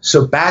bats.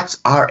 So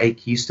bats are a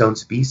keystone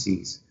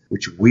species,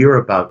 which we're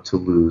about to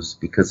lose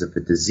because of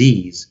a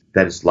disease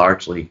that is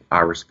largely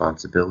our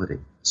responsibility.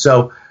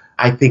 So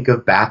I think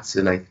of bats,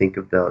 and I think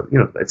of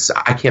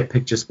I can't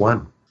pick just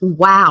one.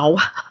 Wow.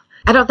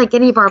 I don't think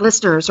any of our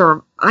listeners,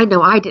 or I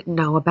didn't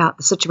know about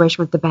the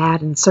situation with the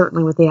bat and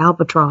certainly with the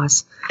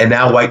albatross. And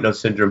now white nose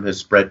syndrome has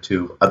spread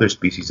to other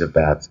species of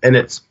bats. And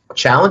it's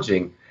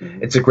challenging.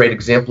 Mm-hmm. It's a great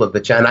example of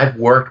the challenge. I've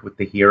worked with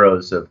the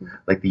heroes of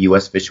like the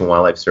U.S. Fish and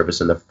Wildlife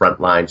Service on the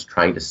front lines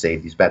trying to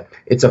save these bats.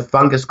 It's a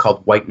fungus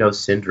called white nose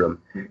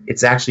syndrome. Mm-hmm.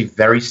 It's actually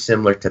very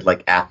similar to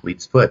like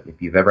athlete's foot.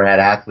 If you've ever had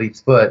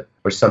athlete's foot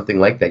or something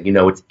like that,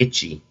 it's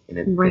itchy and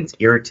it's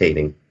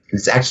irritating. And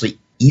it's actually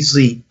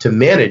easily to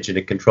manage in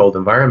a controlled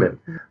environment.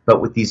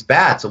 But with these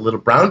bats, a little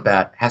brown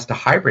bat has to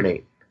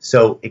hibernate.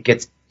 So it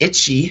gets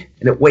itchy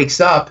and it wakes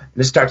up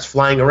and it starts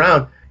flying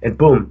around and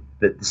boom,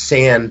 the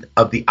sand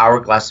of the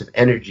hourglass of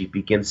energy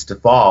begins to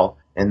fall,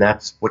 and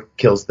that's what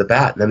kills the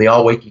bat. And then they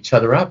all wake each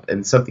other up,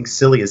 and something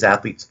silly as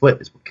athlete's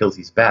foot is what kills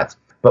these bats.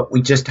 But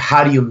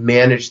how do you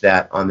manage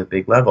that on the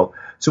big level?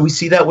 So we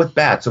see that with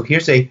bats. So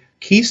here's a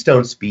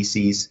keystone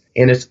species,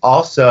 and it's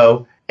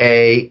also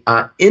a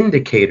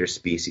indicator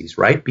species,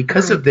 right?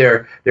 Because of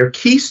their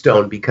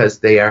keystone, because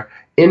they are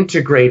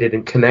integrated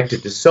and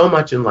connected to so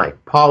much in life,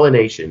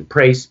 pollination,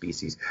 prey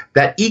species,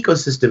 that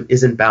ecosystem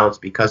is in balance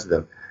because of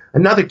them.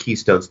 Another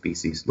keystone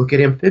species, look at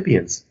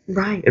amphibians.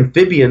 Right.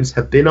 Amphibians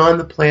have been on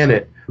the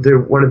planet. They're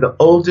one of the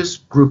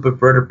oldest group of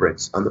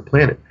vertebrates on the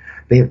planet.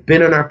 They have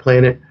been on our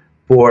planet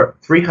for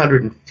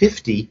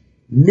 350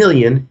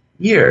 million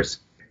years.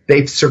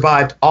 They've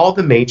survived all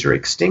the major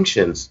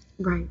extinctions.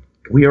 Right.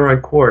 We are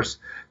on course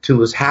to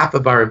lose half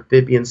of our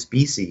amphibian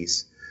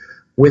species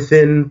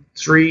within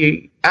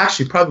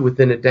probably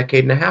within a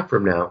decade and a half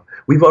from now.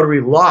 We've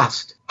already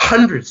lost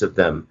hundreds of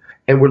them,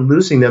 and we're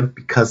losing them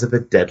because of a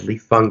deadly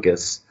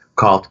fungus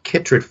called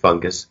chytrid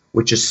fungus,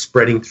 which is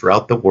spreading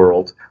throughout the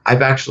world.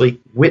 I've actually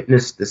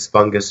witnessed this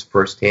fungus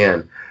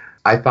firsthand.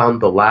 I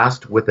found the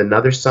last with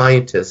another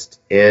scientist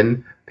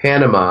in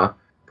Panama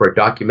for a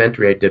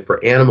documentary I did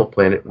for Animal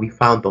Planet. We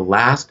found the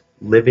last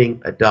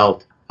living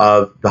adult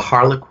of the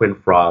harlequin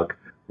frog,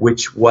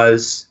 which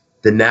was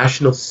the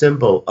national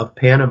symbol of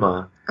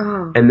Panama.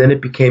 Oh. And then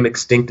it became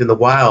extinct in the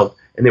wild,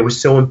 and they were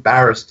so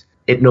embarrassed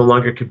it no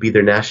longer could be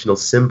their national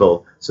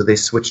symbol, so they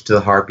switched to the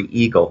harpy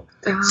eagle.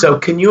 Oh. So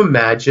can you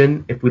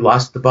imagine if we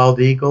lost the bald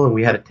eagle and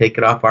we had to take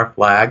it off our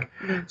flag?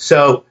 Yeah.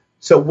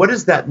 So what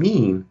does that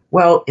mean?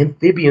 Well,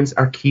 amphibians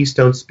are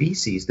keystone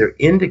species. They're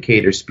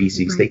indicator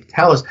species. Right. They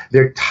tell us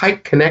their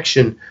tight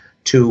connection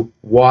to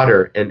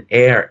water and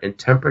air and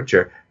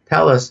temperature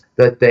tell us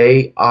that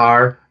they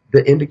are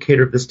the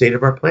indicator of the state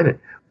of our planet.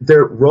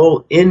 Their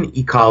role in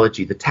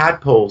ecology, the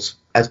tadpoles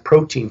as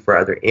protein for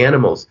other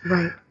animals.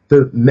 Right.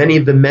 Many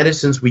of the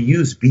medicines we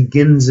use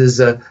begins as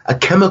a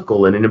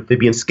chemical in an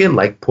amphibian skin,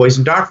 like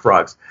poison dart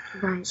frogs.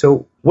 Right.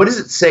 So what does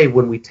it say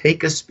when we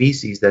take a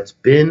species that's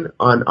been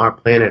on our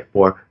planet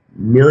for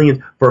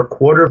a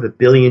quarter of a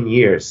billion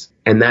years,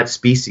 and that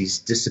species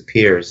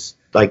disappears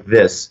like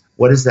this?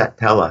 What does that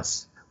tell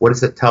us? What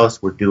does it tell us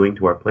we're doing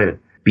to our planet?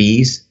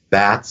 Bees,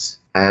 bats,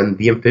 and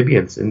the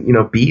amphibians.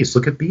 And, bees,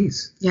 look at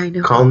bees. Yeah, I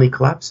know. Colony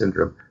collapse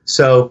syndrome.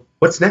 So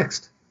what's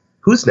next?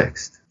 Who's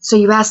next? So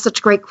you asked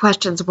such great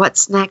questions.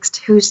 What's next?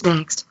 Who's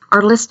next?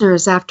 Our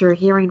listeners, after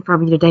hearing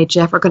from you today,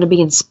 Jeff, are going to be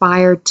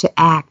inspired to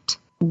act.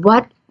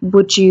 What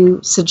would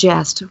you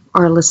suggest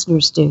our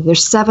listeners do?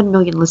 There's 7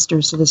 million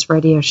listeners to this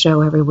radio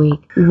show every week.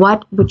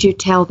 What would you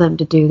tell them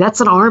to do?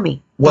 That's an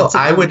army. Well,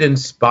 I would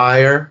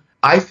inspire.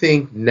 I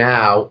think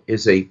now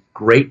is a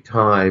great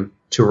time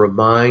to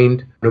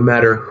remind, no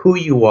matter who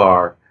you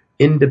are,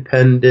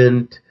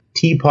 independent,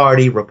 Tea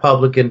Party,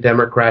 Republican,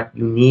 Democrat,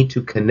 you need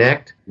to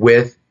connect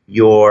with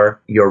your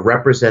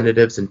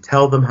representatives and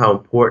tell them how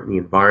important the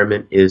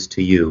environment is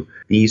to you.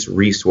 These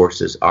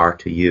resources are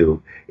to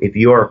you. If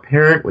you're a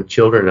parent with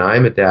children, and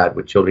I'm a dad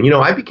with children,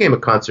 I became a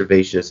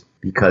conservationist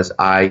because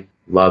I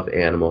love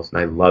animals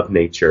and I love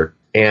nature.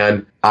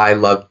 And I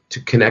love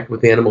to connect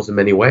with animals in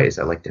many ways.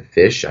 I like to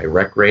fish, I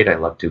recreate, I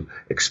love to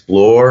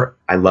explore,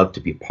 I love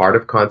to be part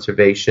of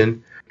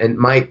conservation. And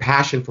my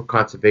passion for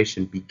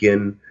conservation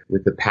began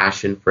with the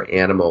passion for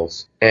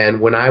animals.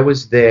 And when I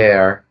was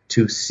there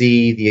to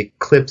see the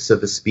eclipse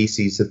of a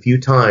species a few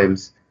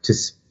times, to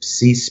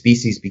see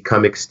species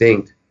become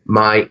extinct,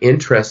 my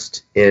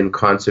interest in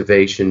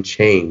conservation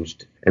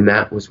changed. And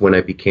that was when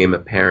I became a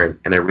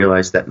parent. And I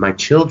realized that my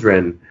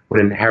children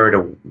would inherit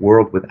a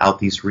world without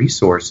these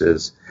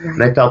resources. Right.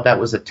 And I felt that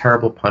was a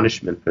terrible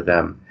punishment for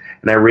them.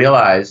 And I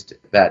realized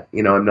that,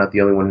 I'm not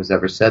the only one who's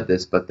ever said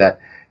this, but that,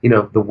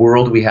 the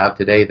world we have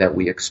today that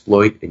we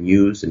exploit and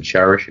use and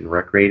cherish and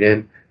recreate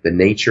in, the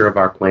nature of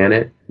our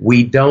planet,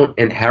 we don't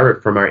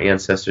inherit from our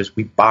ancestors.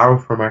 We borrow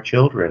from our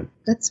children.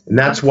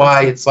 That's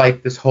why it's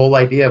like this whole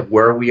idea of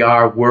where we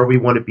are, where we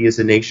want to be as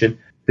a nation.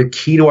 The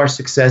key to our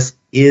success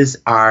is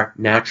our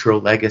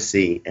natural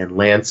legacy and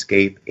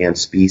landscape and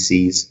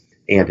species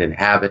and in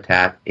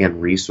habitat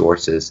and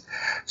resources.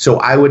 So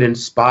I would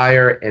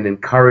inspire and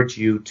encourage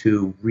you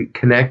to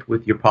reconnect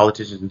with your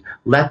politicians and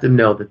let them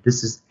know that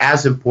this is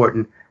as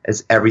important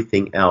as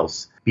everything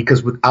else.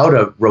 Because without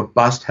a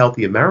robust,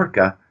 healthy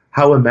America,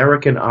 how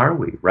American are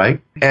we,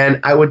 right?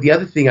 And the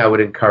other thing I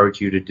would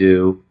encourage you to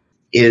do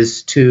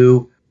is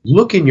to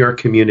look in your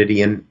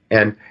community, and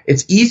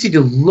it's easy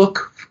to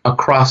look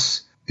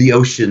across the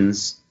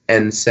oceans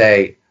and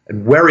say,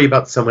 and worry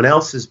about someone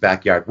else's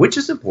backyard, which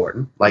is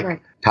important, like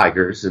right.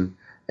 Tigers and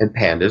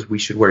pandas, we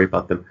should worry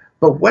about them.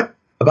 But what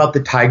about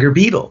the tiger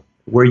beetle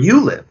where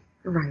you live,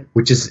 right.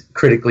 which is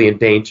critically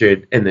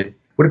endangered? And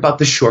what about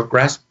the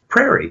shortgrass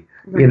prairie?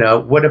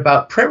 Right. What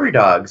about prairie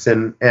dogs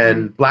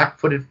and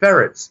black-footed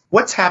ferrets?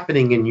 What's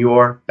happening in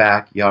your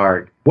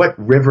backyard? What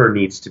river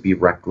needs to be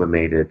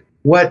reclamated?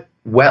 What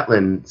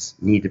wetlands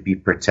need to be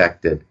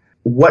protected?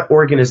 What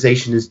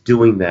organization is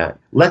doing that?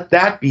 Let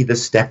that be the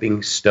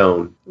stepping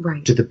stone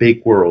right. to the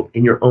big world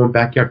in your own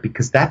backyard,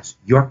 because that's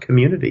your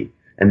community.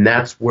 And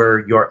that's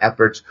where your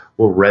efforts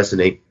will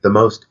resonate the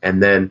most.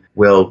 And then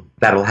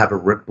that'll have a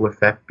ripple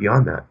effect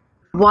beyond that.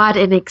 What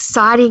an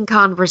exciting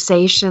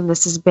conversation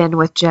this has been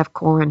with Jeff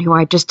Corrin, who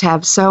I just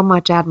have so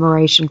much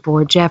admiration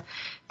for. Jeff,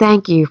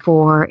 thank you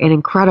for an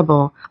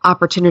incredible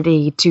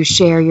opportunity to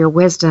share your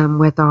wisdom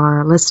with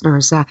our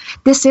listeners.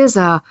 This is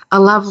a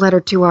love letter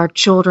to our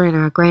children,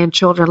 our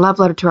grandchildren, a love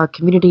letter to our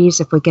communities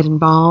if we get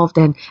involved.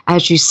 And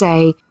as you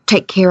say,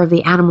 take care of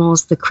the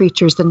animals, the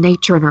creatures, the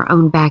nature in our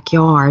own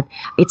backyard.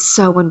 It's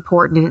so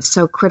important and it's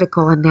so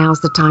critical, and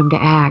now's the time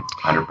to act.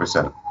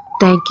 100%.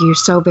 Thank you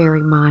so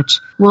very much.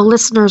 Well,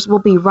 listeners, we'll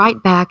be right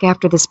back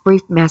after this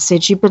brief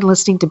message. You've been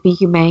listening to Be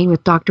Humane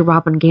with Dr.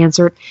 Robin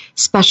Ganzert.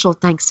 Special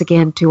thanks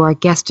again to our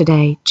guest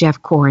today,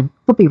 Jeff Corin.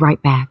 We'll be right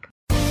back.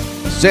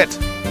 Sit.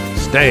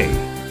 Stay.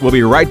 We'll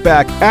be right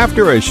back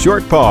after a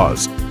short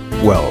pause.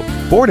 Well,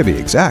 4 to be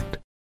exact.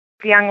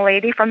 The young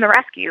lady from the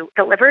rescue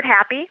delivered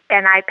Happy,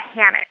 and I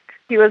panicked.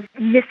 He was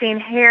missing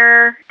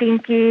hair,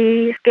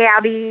 stinky,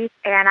 scabby,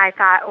 and I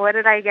thought, what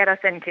did I get us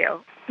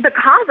into? The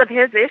cause of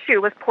his issue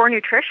was poor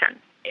nutrition.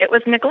 It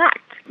was neglect.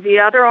 The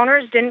other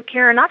owners didn't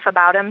care enough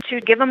about him to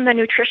give him the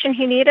nutrition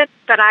he needed.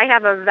 But I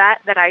have a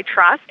vet that I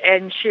trust,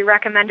 and she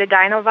recommended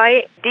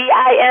Dinovite,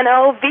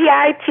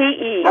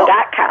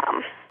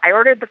 DINOVITE.com. I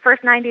ordered the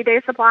first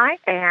 90-day supply,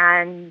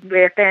 and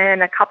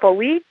within a couple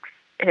weeks,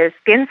 his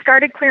skin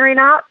started clearing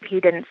up. He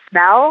didn't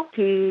smell.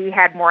 He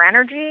had more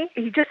energy.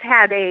 He just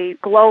had a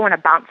glow and a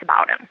bounce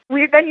about him.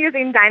 We've been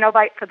using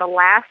Dinovite for the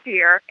last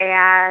year,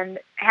 and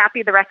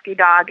Happy the rescue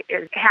dog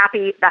is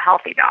Happy the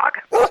healthy dog.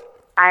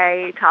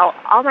 I tell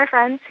all my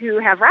friends who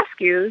have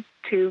rescues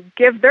to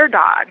give their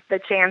dog the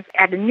chance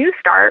at a new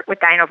start with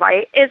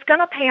Dinovite. It's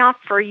going to pay off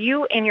for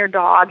you and your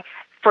dog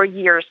for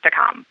years to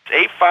come.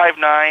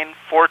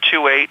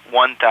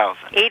 859-428-1000.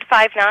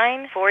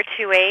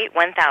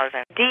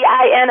 859-428-1000.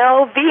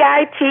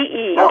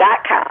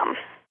 DINOVITE.com.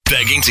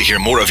 Begging to hear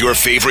more of your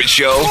favorite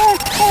show?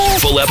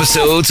 Full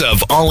episodes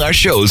of all our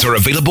shows are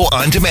available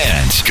on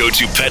demand. Go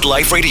to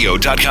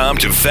PetLifeRadio.com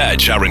to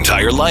fetch our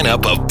entire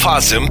lineup of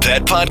Possum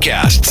Pet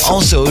podcasts.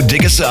 Also,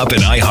 dig us up in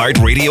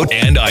iHeartRadio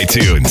and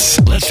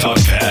iTunes. Let's Talk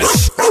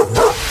Pets.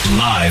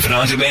 Live and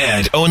on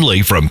demand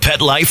only from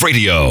Pet Life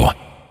Radio.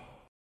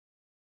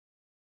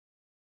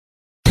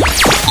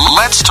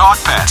 Let's Talk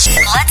Pets.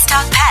 Let's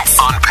Talk Pets.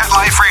 On Pet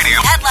Life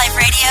Radio. Pet Life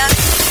Radio.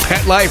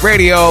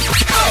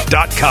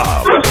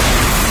 PetLifeRadio.com.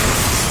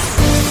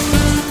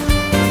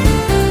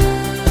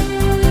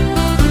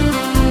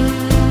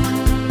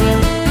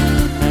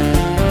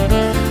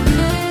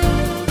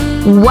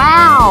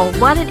 Wow,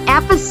 what an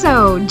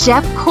episode.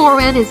 Jeff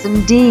Corin is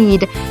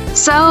indeed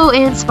so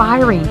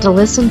inspiring to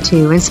listen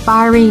to,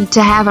 inspiring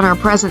to have in our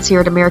presence here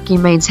at American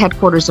Humane's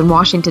headquarters in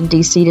Washington,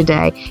 D.C.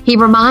 today. He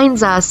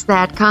reminds us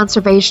that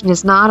conservation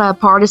is not a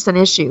partisan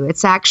issue.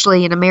 It's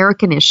actually an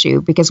American issue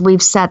because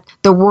we've set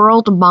the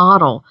world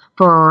model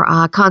for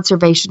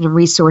conservation and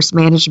resource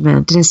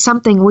management. And it's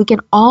something we can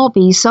all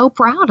be so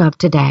proud of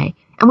today.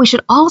 And we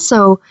should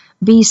also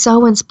be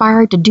so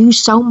inspired to do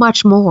so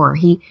much more.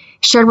 He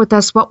shared with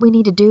us what we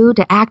need to do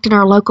to act in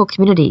our local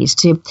communities,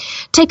 to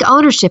take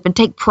ownership and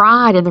take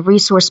pride in the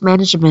resource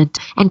management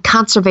and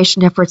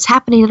conservation efforts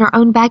happening in our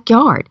own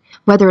backyard,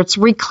 whether it's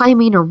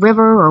reclaiming a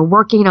river or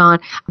working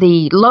on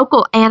the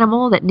local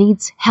animal that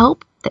needs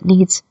help, that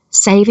needs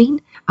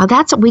saving.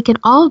 That's what we can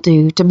all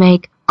do to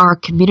make our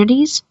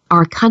communities,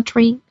 our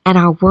country, and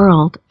our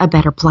world a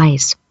better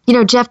place. You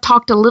know, Jeff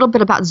talked a little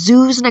bit about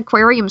zoos and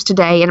aquariums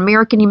today, and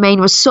American Humane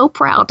was so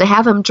proud to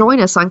have him join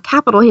us on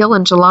Capitol Hill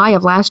in July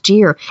of last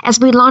year as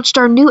we launched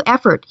our new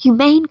effort,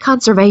 Humane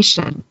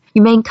Conservation.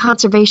 Humane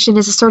Conservation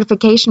is a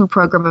certification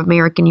program of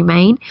American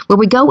Humane where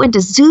we go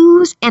into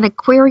zoos and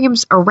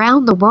aquariums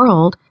around the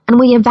world and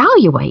we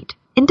evaluate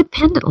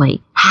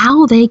independently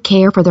how they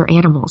care for their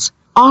animals.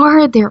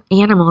 Are their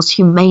animals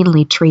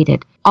humanely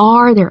treated?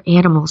 Are their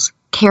animals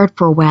cared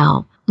for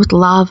well with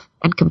love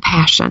and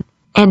compassion?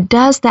 And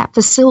does that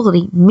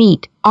facility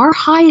meet our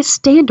highest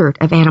standard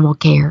of animal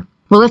care?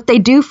 Well, if they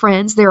do,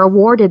 friends, they're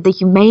awarded the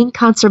Humane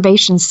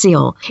Conservation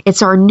Seal.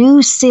 It's our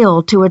new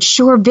seal to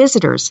assure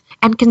visitors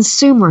and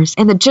consumers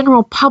and the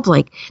general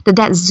public that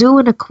that zoo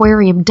and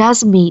aquarium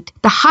does meet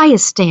the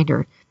highest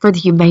standard for the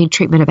humane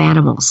treatment of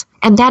animals.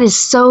 And that is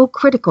so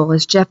critical,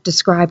 as Jeff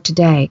described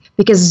today,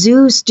 because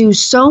zoos do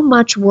so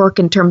much work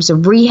in terms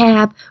of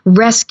rehab,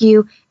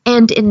 rescue,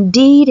 and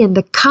indeed in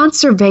the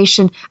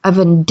conservation of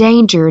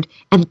endangered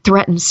and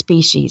threatened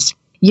species.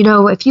 You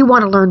know, if you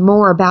want to learn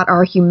more about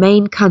our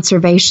Humane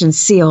Conservation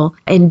Seal,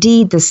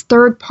 indeed this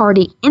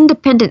third-party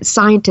independent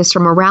scientists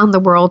from around the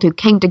world who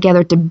came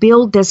together to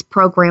build this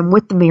program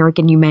with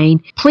American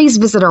Humane, please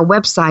visit our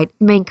website,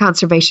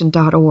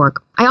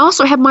 humaneconservation.org. I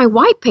also have my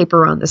white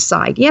paper on the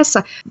site. Yes,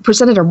 I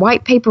presented a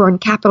white paper on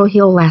Capitol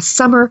Hill last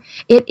summer.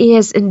 It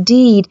is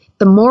indeed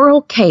the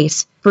moral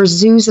case for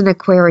zoos and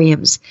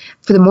aquariums,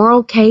 for the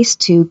moral case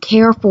to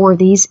care for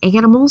these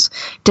animals,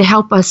 to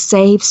help us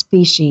save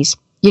species.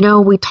 You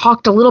know, we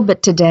talked a little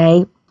bit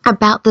today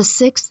about the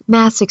sixth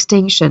mass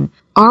extinction.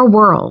 Our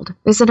world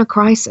is in a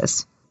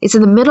crisis. It's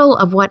in the middle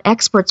of what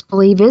experts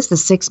believe is the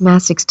sixth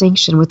mass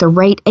extinction, with a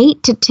rate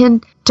 8 to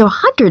 10 to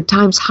 100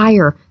 times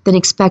higher than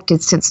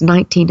expected since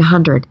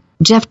 1900.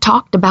 Jeff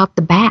talked about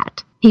the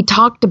bat. He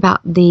talked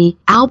about the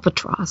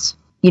albatross.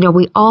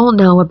 We all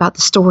know about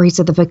the stories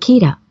of the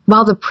vaquita.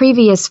 While the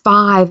previous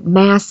 5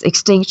 mass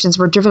extinctions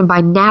were driven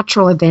by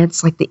natural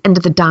events like the end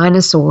of the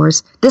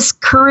dinosaurs, this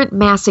current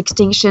mass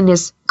extinction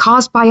is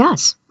caused by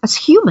us as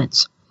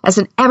humans. As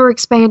an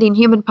ever-expanding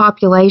human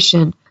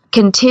population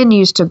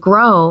continues to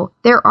grow,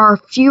 there are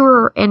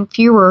fewer and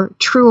fewer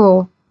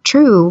true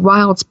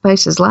wild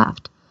spaces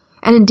left.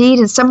 And indeed,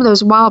 in some of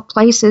those wild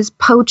places,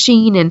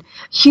 poaching and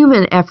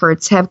human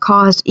efforts have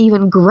caused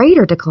even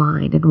greater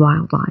decline in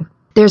wildlife.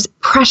 There's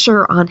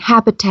pressure on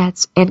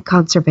habitats and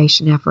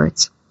conservation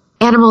efforts.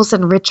 Animals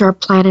enrich our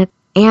planet.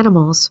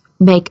 Animals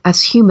make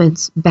us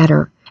humans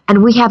better.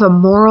 And we have a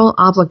moral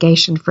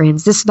obligation,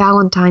 friends, this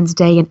Valentine's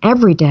Day and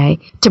every day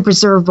to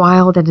preserve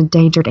wild and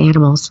endangered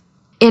animals.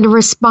 In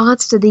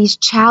response to these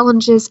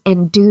challenges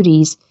and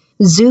duties,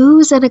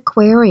 zoos and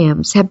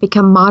aquariums have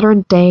become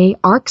modern-day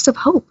arcs of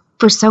hope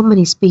for so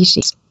many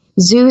species.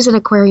 Zoos and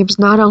aquariums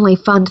not only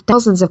fund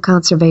thousands of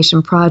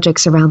conservation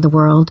projects around the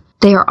world,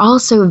 they are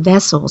also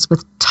vessels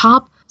with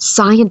top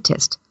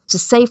scientists to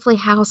safely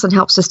house and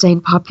help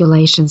sustain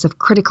populations of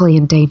critically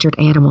endangered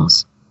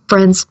animals.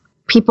 Friends,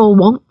 people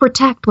won't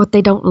protect what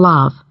they don't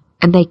love,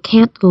 and they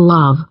can't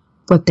love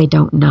what they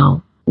don't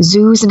know.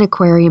 Zoos and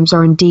aquariums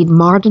are indeed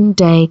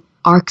modern-day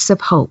arcs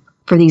of hope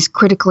for these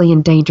critically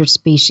endangered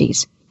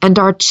species. And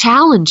our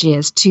challenge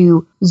is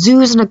to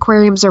zoos and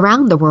aquariums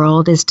around the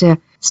world is to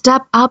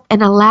step up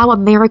and allow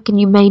American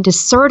Humane to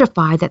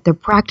certify that their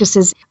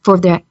practices for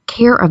the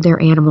care of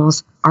their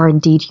animals are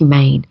indeed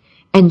humane,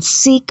 and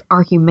seek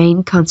our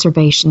humane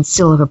conservation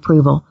seal of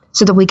approval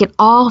so that we can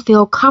all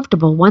feel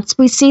comfortable once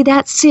we see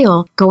that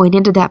seal going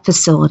into that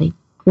facility.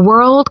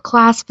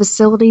 World-class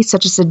facilities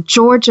such as the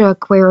Georgia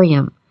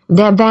Aquarium,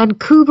 the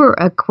Vancouver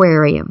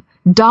Aquarium,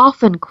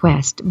 Dolphin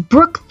Quest,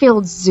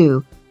 Brookfield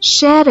Zoo,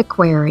 Shed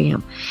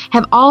Aquarium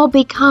have all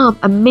become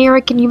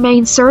American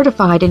Humane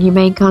certified in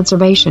humane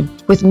conservation,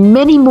 with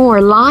many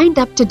more lined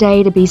up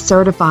today to be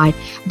certified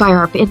by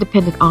our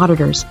independent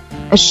auditors,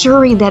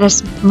 assuring that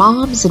us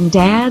moms and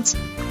dads,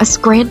 us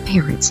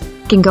grandparents,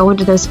 can go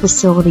into those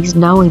facilities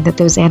knowing that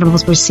those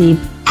animals receive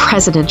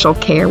presidential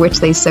care, which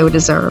they so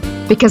deserve.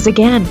 Because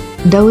again,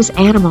 those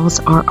animals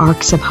are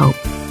arcs of hope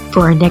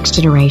for our next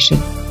generation,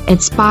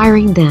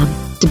 inspiring them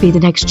to be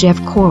the next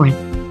Jeff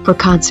Corwin for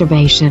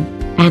conservation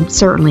and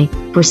certainly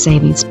for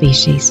saving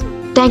species.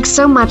 Thanks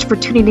so much for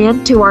tuning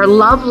in to our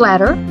love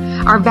letter,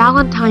 our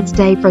Valentine's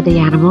Day for the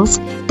animals.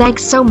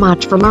 Thanks so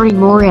much for learning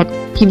more at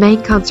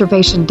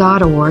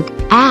humaneconservation.org.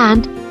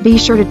 And be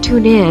sure to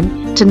tune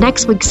in to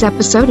next week's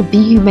episode of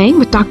Be Humane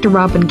with Dr.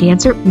 Robin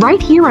Ganser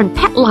right here on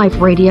Pet Life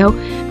Radio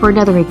for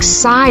another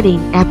exciting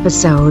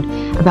episode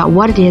about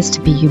what it is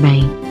to be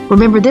humane.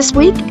 Remember this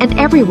week and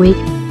every week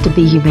to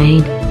be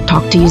humane.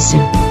 Talk to you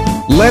soon.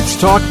 Let's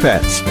Talk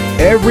Pets,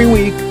 every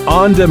week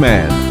on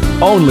demand,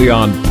 only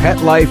on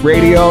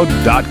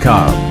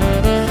PetLifeRadio.com.